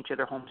Walking Each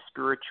Other Home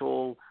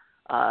spiritual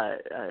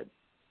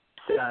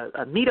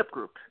a meetup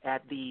group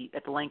at the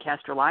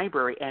Lancaster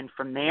Library. And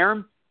from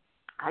there,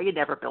 I had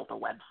never built a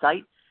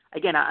website.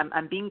 Again,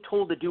 I'm being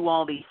told to do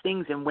all these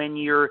things, and when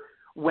you're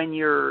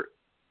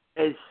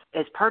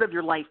as part of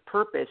your life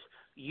purpose,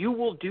 you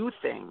will do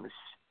things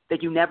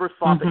that you never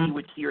thought that you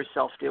would see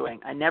yourself doing.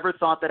 I never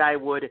thought that I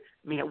would.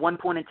 At one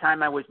point in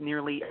time, I was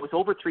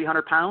over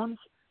 300 pounds.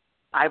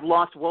 I've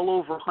lost well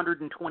over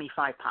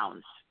 125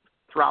 pounds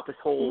throughout this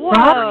whole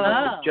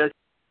journey.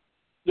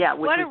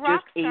 What a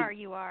rock star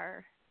you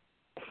are.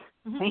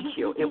 Thank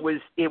you.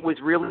 It was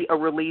really a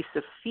release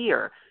of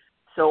fear.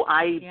 So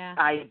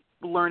I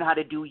learned how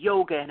to do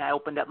yoga, and I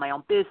opened up my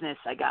own business.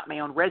 I got my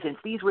own residence.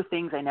 These were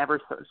things I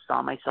never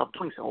saw myself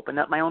doing, so I opened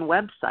up my own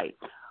website.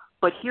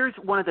 But here's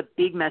one of the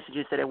big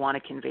messages that I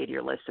want to convey to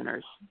your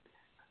listeners,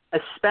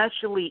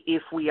 especially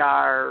if we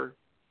are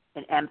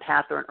an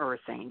empath or an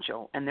earth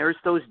angel, and there's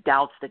those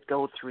doubts that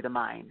go through the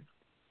mind.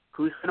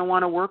 Who's going to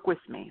want to work with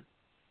me?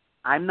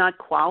 I'm not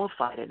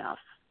qualified enough.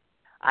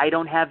 I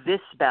don't have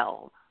this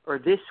spell. or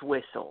this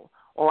whistle,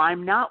 or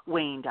I'm not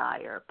Wayne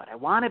Dyer, but I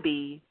want to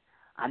be.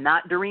 I'm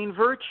not Doreen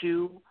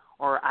Virtue,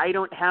 or I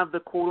don't have the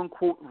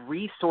quote-unquote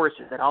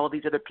resources that all of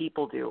these other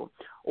people do,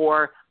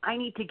 or I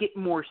need to get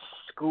more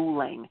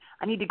schooling.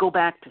 I need to go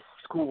back to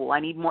school. I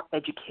need more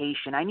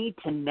education. I need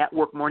to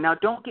network more. Now,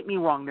 don't get me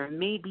wrong. There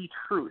may be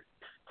truth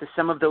to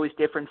some of those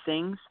different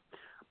things,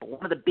 but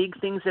one of the big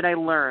things that I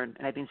learned,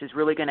 and I think this is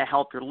really going to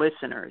help your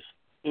listeners,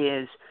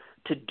 is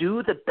to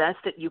do the best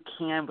that you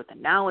can with the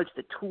knowledge,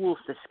 the tools,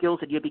 the skills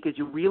that you have, because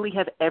you really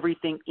have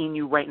everything in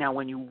you right now.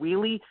 When you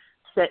really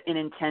set an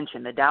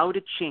intention, the Tao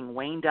Te Ching,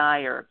 Wayne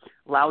Dyer,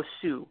 Lao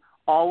Tzu,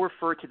 all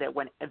refer to that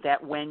when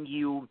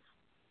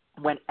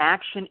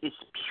action is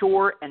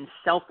pure and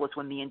selfless,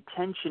 when the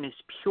intention is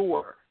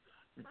pure,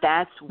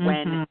 that's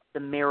when the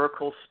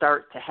miracles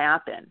start to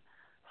happen.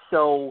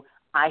 So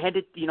I had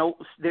to,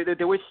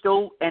 there was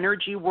still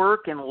energy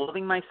work and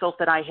loving myself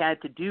that I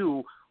had to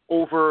do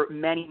over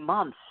many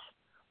months.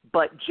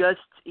 But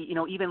just,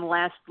 even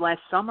last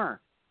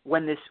summer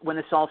when this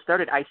all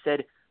started, I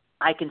said,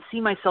 I can see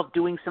myself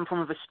doing some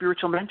form of a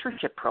spiritual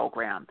mentorship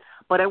program,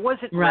 but I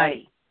wasn't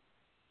ready.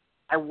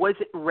 I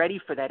wasn't ready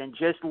for that. And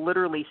just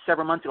literally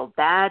several months ago,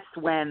 that's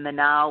when the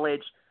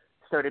knowledge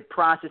started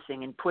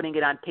processing and putting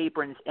it on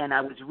paper. And I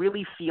was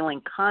really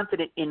feeling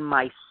confident in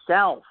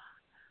myself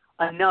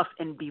enough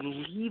and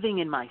believing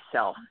in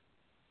myself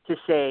to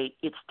say,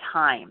 it's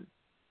time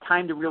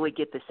to really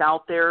get this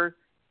out there.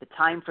 The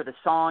time for the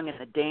song and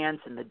the dance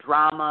and the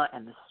drama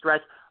and the stress.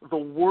 The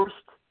worst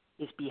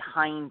is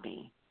behind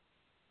me.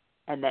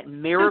 And that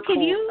miracles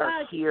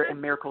are here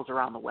and miracles are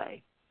on the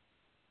way.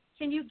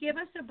 Can you give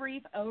us a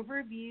brief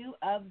overview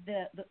of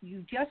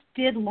you just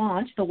did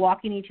launch the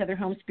Walking Each Other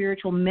Home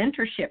Spiritual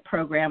Mentorship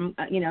Program,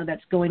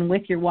 that's going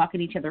with your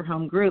Walking Each Other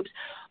Home groups.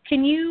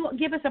 Can you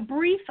give us a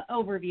brief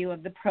overview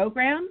of the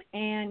program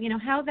and,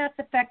 how that's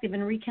effective in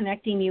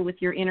reconnecting you with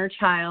your inner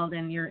child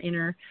and your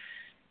inner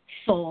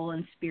soul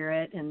and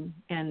spirit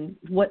and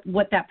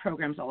what that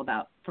program's all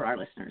about for our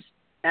listeners?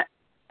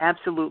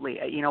 Absolutely.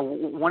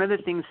 One of the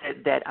things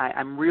that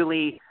I'm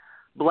really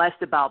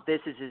blessed about this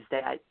is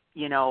that,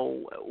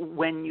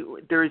 when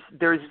there's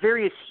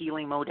various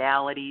healing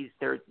modalities,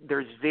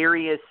 there's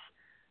various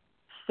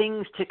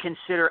things to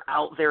consider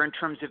out there in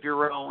terms of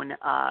your own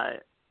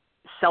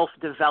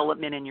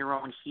self-development and your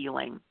own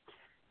healing.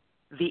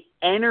 The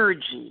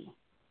energy,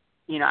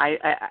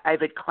 I've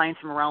had clients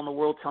from around the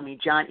world tell me,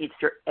 John, it's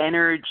your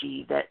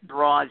energy that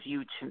draws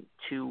you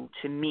to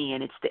me,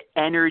 and it's the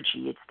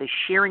energy, it's the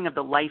sharing of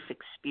the life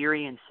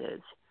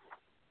experiences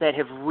that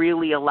have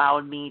really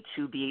allowed me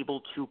to be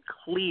able to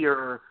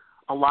clear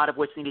a lot of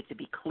what's needed to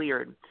be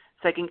cleared.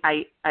 So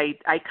I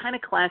kind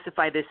of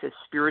classify this as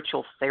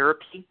spiritual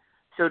therapy,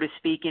 so to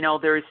speak.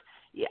 There's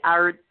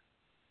our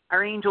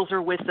angels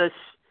are with us.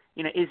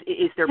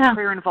 Is there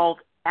prayer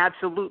involved?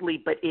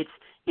 Absolutely, but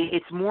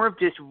it's more of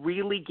just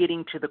really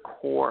getting to the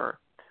core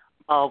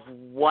of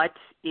what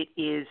it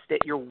is that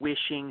you're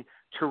wishing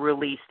to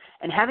release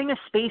and having a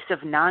space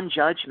of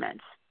non-judgment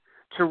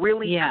to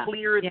really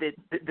clear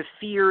the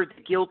fear,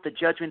 the guilt, the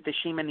judgment, the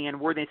shame, and the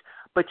unworthiness,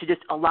 but to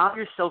just allow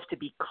yourself to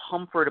be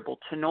comfortable,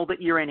 to know that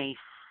you're in a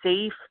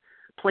safe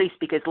place.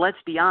 Because let's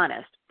be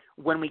honest,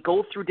 when we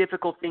go through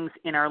difficult things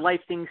in our life,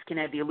 things can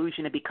have the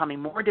illusion of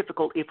becoming more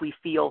difficult if we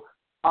feel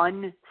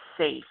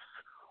unsafe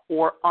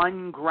or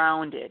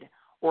ungrounded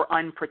or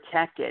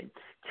unprotected.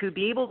 To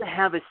be able to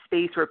have a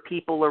space where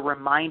people are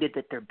reminded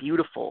that they're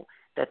beautiful,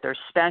 that they're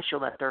special,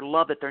 that they're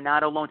loved, that they're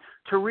not alone.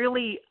 To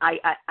really,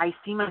 I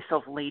see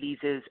myself, ladies,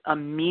 as a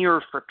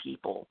mirror for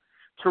people,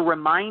 to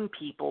remind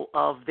people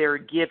of their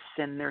gifts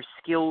and their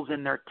skills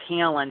and their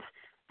talents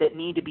that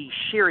need to be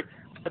shared,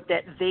 but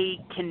that they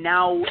can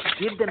now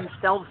give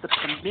themselves the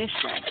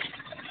permission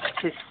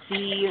to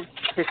see,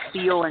 to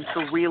feel, and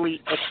to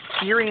really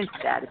experience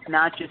that. It's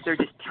not just they're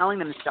just telling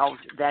themselves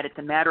that. It's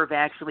a matter of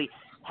actually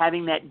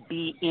having that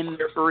be in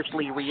their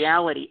earthly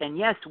reality. And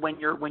yes, when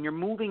you're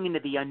moving into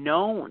the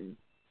unknown,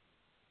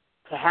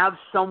 to have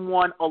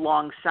someone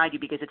alongside you,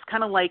 because it's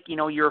kind of like,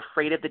 you're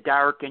afraid of the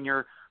dark and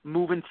you're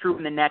moving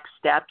through the next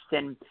steps,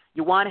 and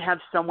you want to have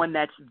someone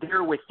that's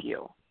there with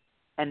you.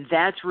 And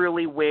that's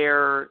really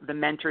where the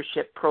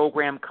mentorship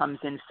program comes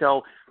in.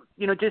 So,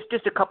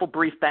 just a couple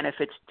brief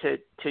benefits to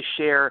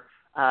share.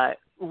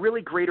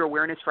 Really greater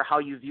awareness for how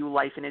you view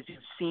life, and as you've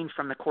seen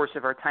from the course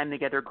of our time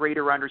together,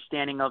 greater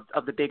understanding of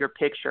the bigger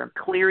picture,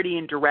 clarity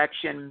and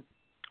direction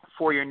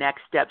for your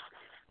next steps,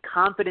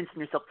 confidence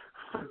in yourself,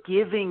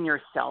 forgiving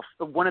yourself.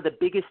 One of the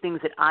biggest things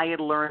that I had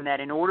learned, that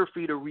in order for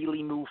you to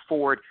really move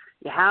forward,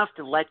 you have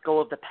to let go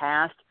of the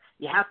past.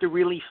 You have to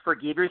really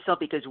forgive yourself,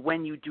 because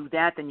when you do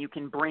that, then you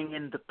can bring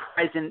in the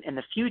present and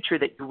the future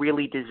that you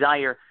really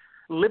desire.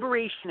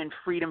 Liberation and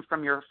freedom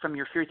from your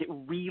fears, it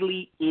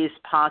really is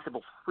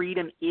possible.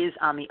 Freedom is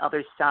on the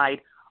other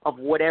side of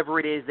whatever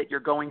it is that you're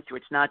going through.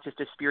 It's not just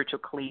a spiritual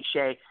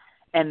cliche.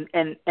 And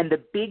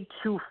the big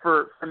two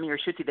for me, or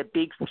should say the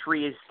big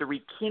three, is the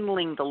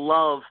rekindling the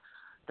love,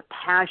 the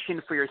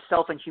passion for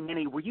yourself and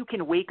humanity, where you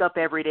can wake up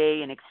every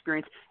day and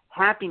experience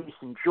happiness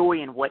and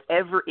joy in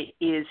whatever it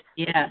is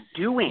Yes.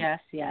 doing.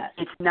 Yes, yes.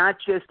 It's not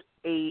just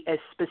a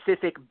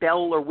specific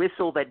bell or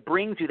whistle that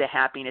brings you the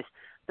happiness.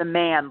 The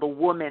man, the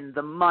woman,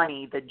 the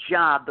money, the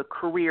job, the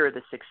career,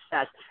 the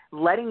success,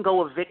 letting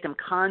go of victim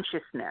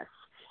consciousness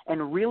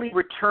and really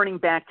returning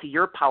back to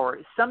your power.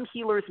 Some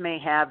healers may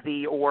have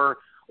the or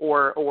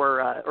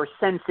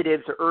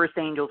sensitives or earth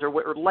angels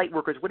or light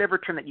workers, whatever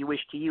term that you wish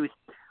to use.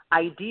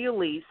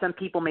 Ideally, some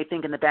people may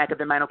think in the back of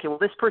their mind, okay, well,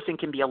 this person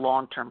can be a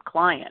long-term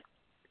client.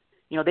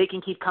 You know, they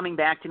can keep coming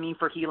back to me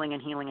for healing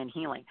and healing and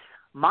healing.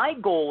 My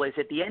goal is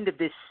at the end of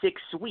this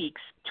 6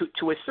 weeks,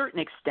 to a certain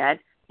extent,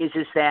 is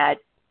that,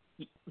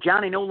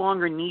 John, I no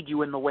longer need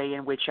you in the way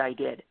in which I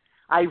did.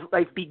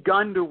 I've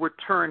begun to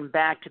return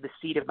back to the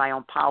seat of my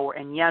own power,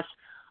 and yes,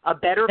 a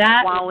better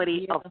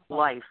quality of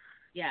life.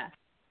 Yes,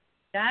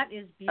 that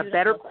is beautiful. A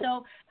better.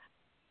 So,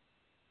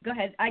 go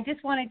ahead. I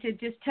just wanted to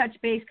just touch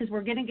base because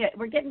we're getting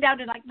down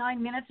to like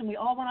 9 minutes, and we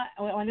all want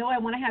to. I know I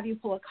want to have you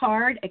pull a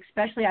card.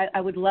 Especially,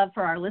 I would love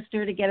for our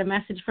listener to get a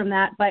message from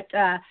that, but.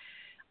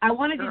 I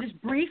wanted to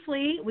just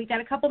briefly, we got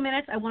a couple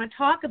minutes, I want to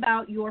talk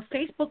about your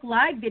Facebook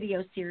Live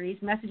video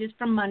series, Messages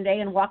from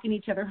Monday and Walking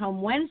Each Other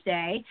Home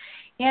Wednesday,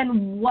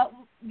 and what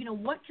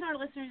can our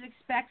listeners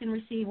expect and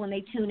receive when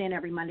they tune in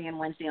every Monday and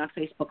Wednesday on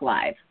Facebook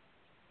Live?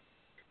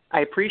 I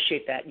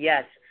appreciate that,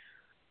 yes.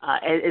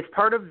 As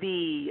part of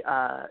the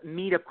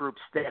meetup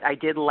groups that I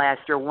did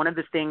last year, one of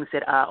the things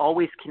that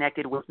always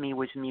connected with me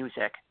was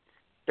music.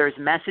 There's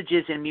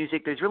messages in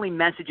music. There's really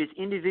messages,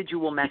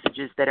 individual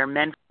messages that are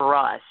meant for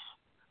us,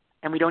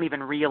 and we don't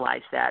even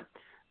realize that.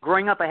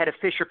 Growing up, I had a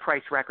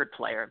Fisher-Price record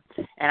player,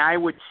 and I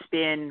would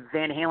spin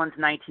Van Halen's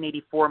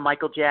 1984,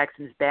 Michael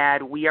Jackson's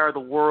Bad, We Are the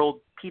World,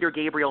 Peter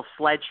Gabriel's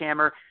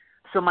Sledgehammer.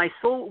 So my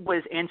soul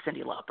was, and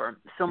Cyndi Lauper.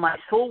 So my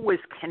soul was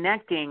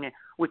connecting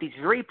with these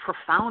very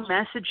profound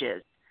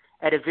messages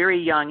at a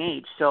very young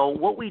age. So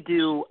what we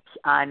do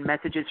on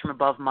Messages from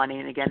Above Monday,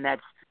 and again,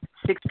 that's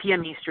 6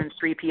 p.m. Eastern,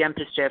 3 p.m.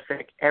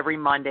 Pacific, every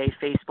Monday,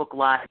 Facebook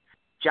Live.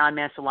 John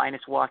Masiulionis,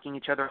 Walking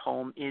Each Other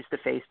Home is the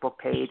Facebook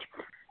page.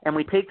 And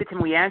we take the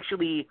time, we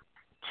actually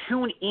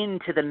tune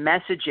into the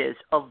messages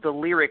of the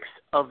lyrics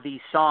of these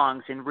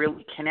songs and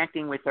really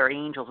connecting with our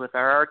angels, with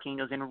our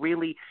archangels, and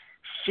really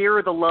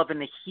share the love and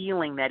the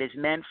healing that is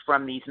meant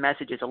from these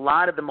messages. A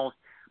lot of the most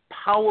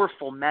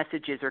powerful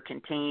messages are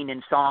contained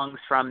in songs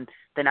from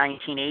the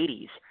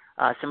 1980s.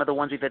 Some of the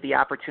ones we've had the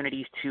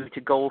opportunities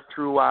to go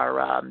through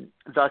are,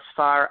 thus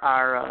far,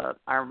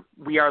 our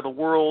We Are the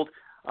World,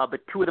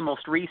 but two of the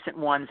most recent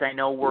ones I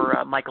know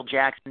were Michael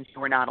Jackson's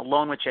You Are Not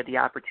Alone, which I had the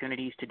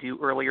opportunities to do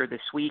earlier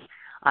this week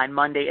on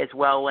Monday, as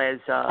well as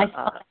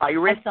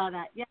Iris. I saw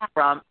that,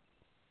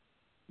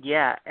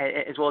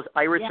 as well as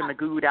Iris from the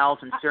Goo Goo Dolls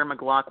and Sarah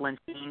McLachlan's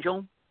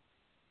Angel.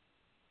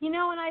 You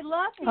know, and I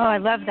love I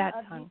love that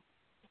song.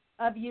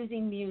 Of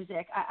using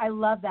music. I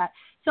love that.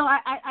 So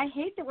I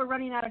hate that we're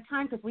running out of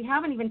time because we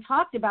haven't even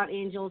talked about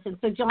angels. And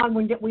so, John,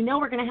 we know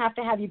we're going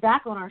to have you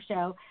back on our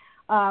show.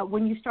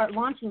 When you start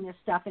launching this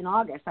stuff in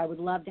August, I would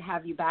love to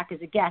have you back as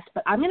a guest.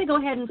 But I'm going to go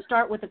ahead and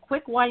start with a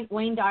quick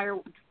Wayne Dyer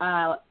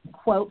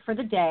quote for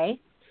the day.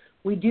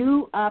 We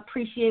do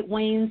appreciate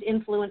Wayne's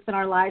influence in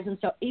our lives, and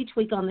so each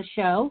week on the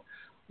show,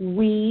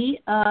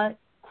 we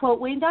quote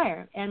Wayne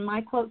Dyer. And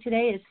my quote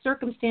today is,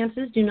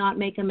 "Circumstances do not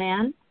make a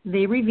man,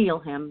 they reveal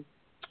him."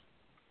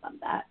 Love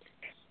that.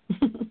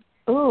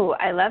 Ooh,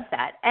 I love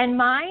that. And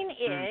mine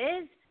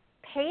is,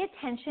 pay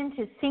attention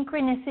to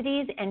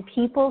synchronicities and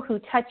people who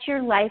touch your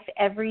life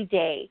every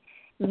day.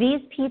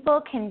 These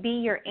people can be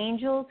your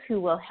angels who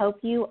will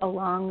help you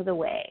along the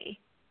way.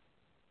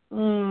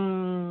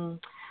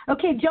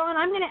 Okay, John,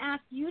 I'm going to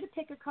ask you to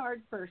pick a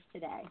card first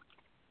today.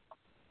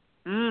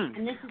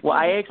 And this is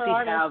I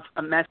actually have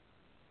a message.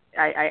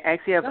 I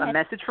actually have a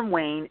message from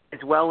Wayne, as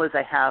well as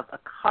I have a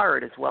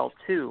card as well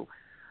too.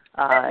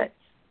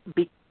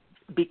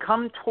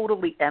 Become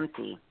totally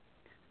empty.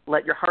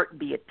 Let your heart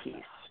be at peace.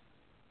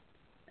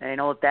 And I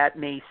know that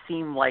may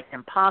seem like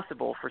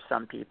impossible for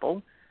some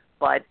people,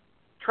 but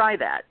try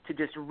that, to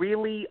just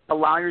really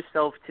allow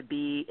yourself to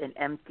be an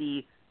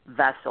empty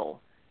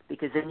vessel,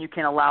 because then you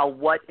can allow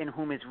what and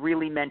whom is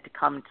really meant to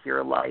come into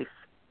your life,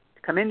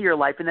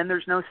 and then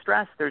there's no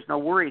stress, there's no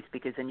worries,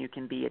 because then you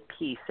can be at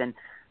peace. And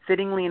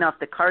fittingly enough,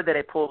 the card that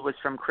I pulled was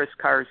from Chris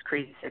Carr's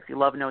Crazy Sexy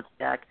Love Notes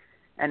deck,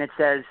 and it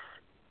says,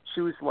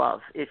 choose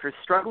love. If you're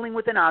struggling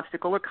with an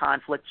obstacle or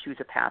conflict, choose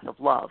a path of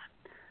love.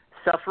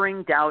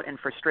 Suffering, doubt, and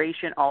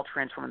frustration all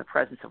transform in the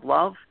presence of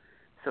love.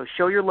 So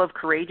show your love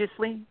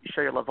courageously, show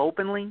your love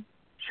openly,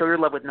 show your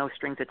love with no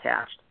strings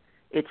attached.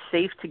 It's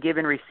safe to give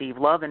and receive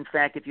love. In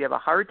fact, if you have a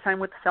hard time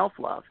with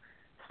self-love,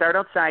 start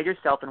outside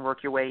yourself and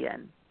work your way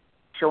in.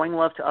 Showing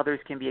love to others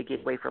can be a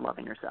gateway for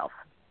loving yourself.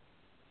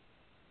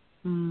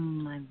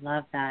 I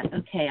love that.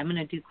 Okay, I'm going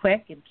to do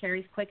quick, and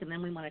Carrie's quick, and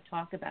then we want to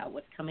talk about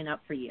what's coming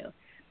up for you.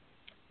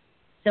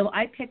 So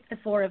I picked the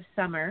Four of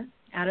Summer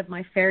out of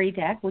my fairy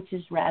deck, which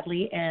is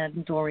Radley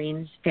and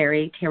Doreen's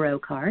Fairy Tarot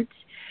cards.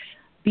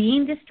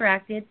 Being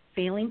distracted,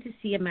 failing to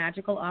see a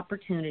magical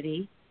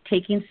opportunity,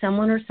 taking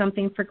someone or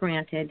something for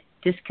granted,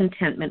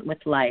 discontentment with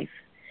life.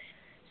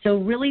 So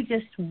really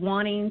just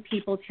wanting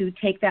people to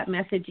take that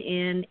message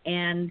in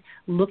and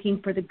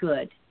looking for the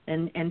good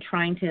and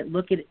trying to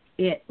look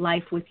at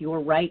life with your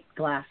right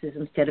glasses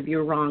instead of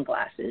your wrong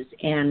glasses.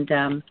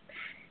 And,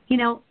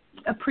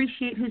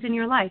 appreciate who's in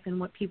your life and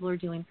what people are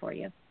doing for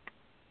you.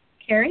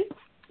 Carrie?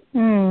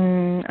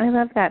 I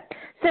love that.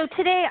 So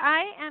today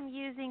I am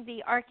using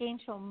the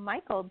Archangel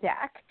Michael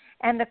deck,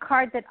 and the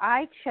card that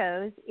I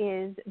chose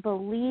is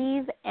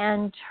Believe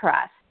and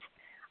Trust.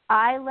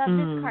 I love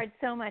this card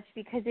so much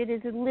because it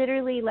is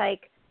literally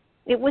like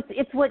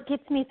it's what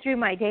gets me through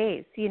my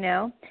days,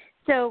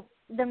 So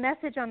the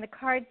message on the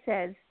card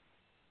says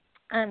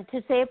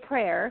to say a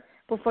prayer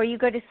before you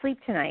go to sleep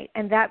tonight,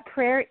 and that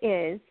prayer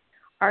is,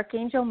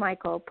 Archangel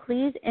Michael,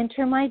 please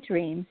enter my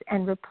dreams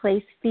and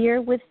replace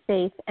fear with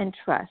faith and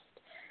trust.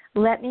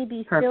 Let me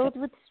be filled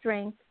with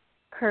strength,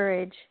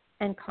 courage,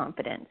 and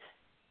confidence,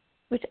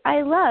 which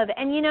I love.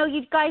 And,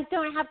 you guys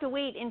don't have to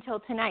wait until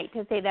tonight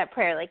to say that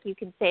prayer. Like, you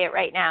can say it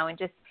right now and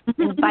just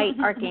invite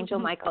Archangel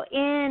Michael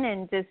in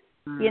and just,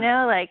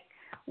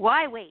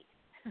 why wait?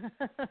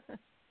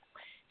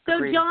 So,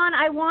 John,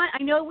 I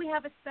know we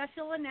have a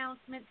special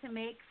announcement to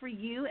make for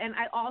you, and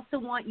I also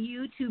want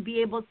you to be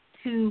able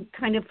to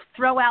kind of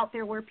throw out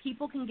there where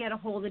people can get a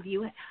hold of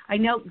you. I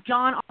know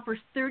John offers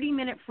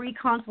 30-minute free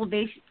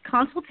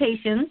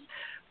consultations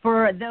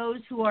for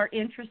those who are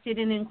interested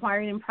in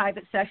inquiring in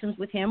private sessions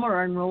with him or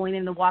are enrolling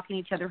in the Walking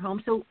Each Other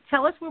Home. So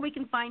tell us where we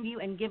can find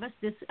you and give us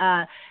this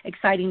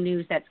exciting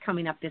news that's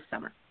coming up this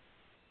summer.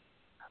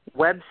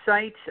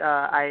 Website,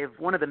 I have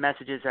one of the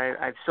messages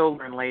I've so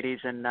learned, ladies,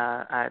 and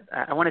I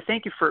want to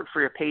thank you for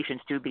your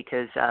patience, too,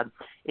 because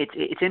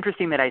it's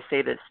interesting that I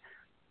say this.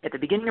 At the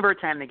beginning of our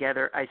time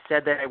together, I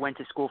said that I went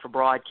to school for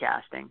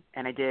broadcasting,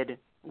 and I did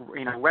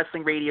a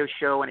wrestling radio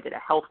show, and I did a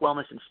health,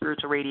 wellness, and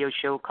spiritual radio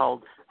show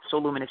called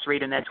Soul Luminous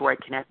Radio, and that's where I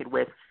connected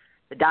with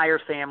the Dyer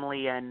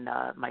family and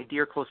my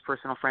dear close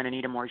personal friend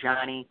Anita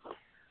Morjani.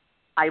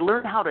 I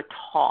learned how to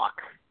talk,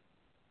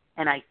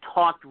 and I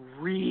talked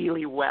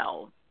really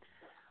well.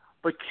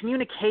 But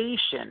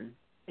communication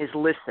is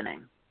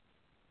listening.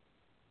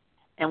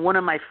 And one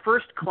of my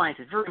first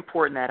clients, it's very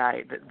important that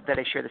I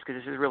share this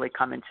because this is really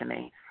coming to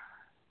me.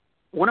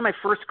 One of my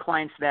first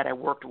clients that I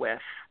worked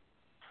with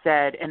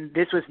said, and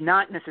this was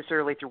not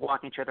necessarily through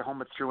Walking Each Other Home,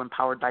 but through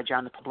Empowered by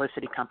John, the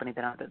publicity company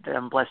that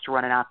I'm blessed to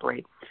run and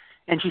operate.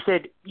 And she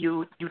said,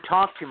 you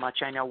talk too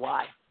much, I know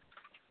why.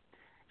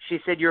 She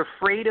said, you're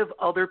afraid of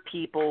other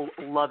people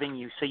loving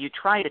you, so you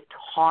try to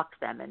talk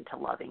them into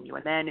loving you.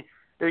 And then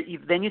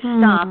you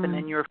stop, and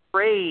then you were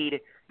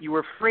afraid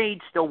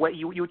still what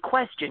you would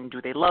question,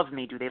 do they love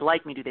me, do they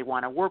like me, do they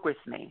want to work with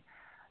me?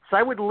 So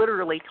I would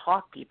literally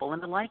talk people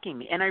into liking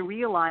me, and I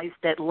realized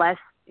that less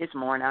is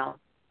more now,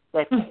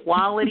 that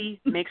quality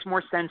makes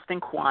more sense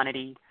than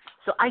quantity.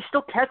 So I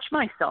still catch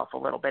myself a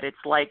little bit. It's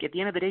like at the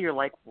end of the day, you're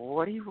like,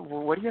 what do you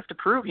have to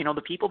prove?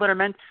 The people that are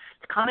meant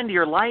to come into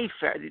your life,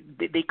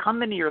 they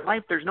come into your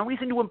life. There's no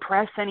reason to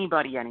impress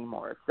anybody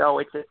anymore. So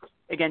it's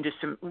again just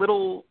some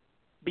little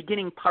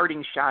beginning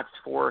parting shots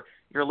for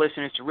your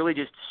listeners to really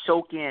just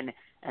soak in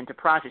and to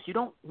process. You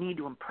don't need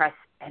to impress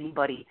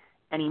anybody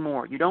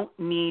anymore. You don't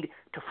need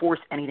to force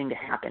anything to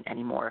happen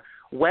anymore.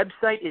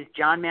 Website is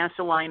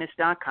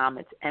johnmasiulionis.com.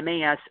 It's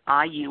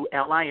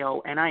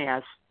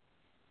MASIULIONIS.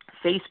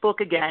 Facebook,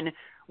 again,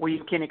 where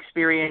you can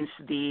experience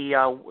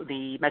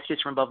the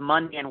messages from above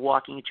Monday and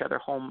Walking Each Other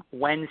Home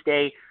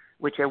Wednesday,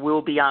 which I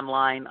will be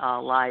online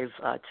live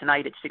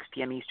tonight at 6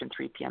 p.m. Eastern,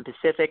 3 p.m.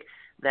 Pacific.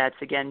 That's,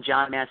 again,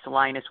 John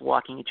Masiulionis,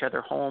 Walking Each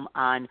Other Home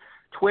on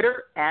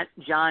Twitter, at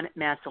John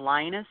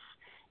Masiulionis.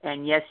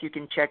 And, yes, you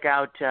can check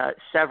out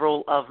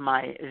several of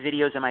my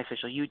videos on my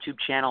official YouTube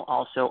channel,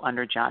 also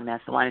under John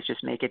Masiulionis.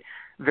 Just make it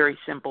very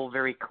simple,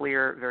 very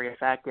clear, very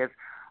effective.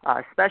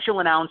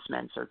 Special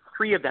announcements, or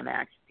three of them,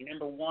 actually.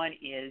 Number one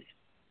is,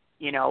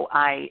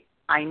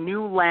 I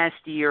knew last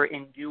year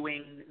in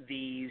doing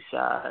these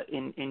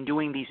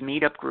doing these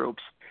meetup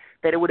groups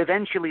that it would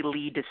eventually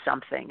lead to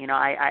something.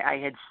 I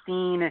had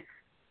seen.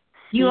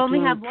 You only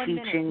have 1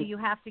 minute, so you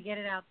have to get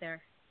it out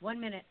there. 1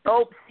 minute.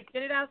 Oh,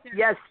 get it out there.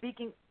 Yes,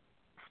 speaking,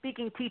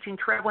 teaching,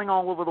 traveling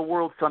all over the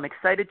world. So I'm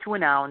excited to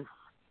announce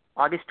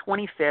August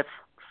 25th,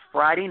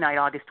 Friday night,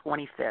 August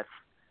 25th,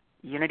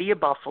 Unity of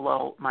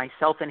Buffalo,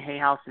 myself and Hay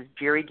House's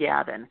Jerry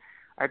Gavin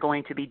are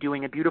going to be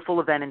doing a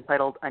beautiful event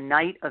entitled A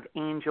Night of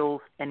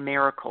Angels and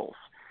Miracles.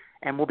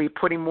 And we'll be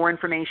putting more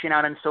information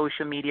out on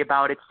social media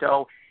about it.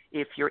 So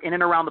if you're in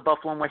and around the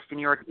Buffalo and Western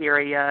New York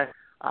area,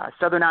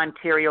 Southern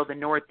Ontario, the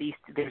Northeast,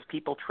 there's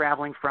people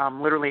traveling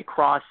from literally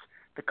across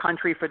the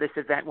country for this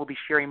event. We'll be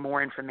sharing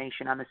more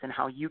information on this and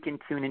how you can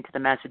tune into the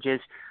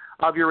messages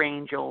of your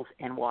angels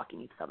and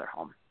Walking Each Other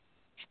Home.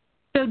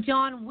 So,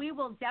 John, we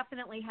will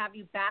definitely have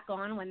you back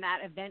on when that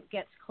event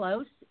gets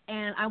close.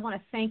 And I want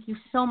to thank you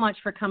so much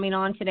for coming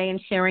on today and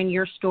sharing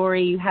your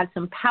story. You had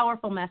some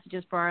powerful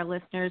messages for our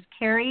listeners.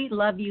 Carrie,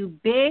 love you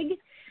big.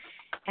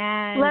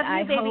 And love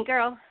you, baby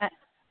girl.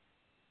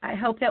 I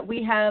hope that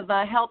we have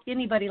helped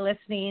anybody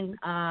listening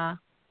on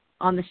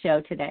the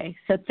show today.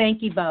 So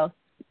thank you both.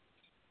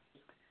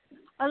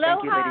 Aloha.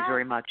 Thank you, ladies,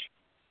 very much.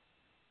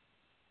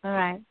 All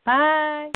right. Bye.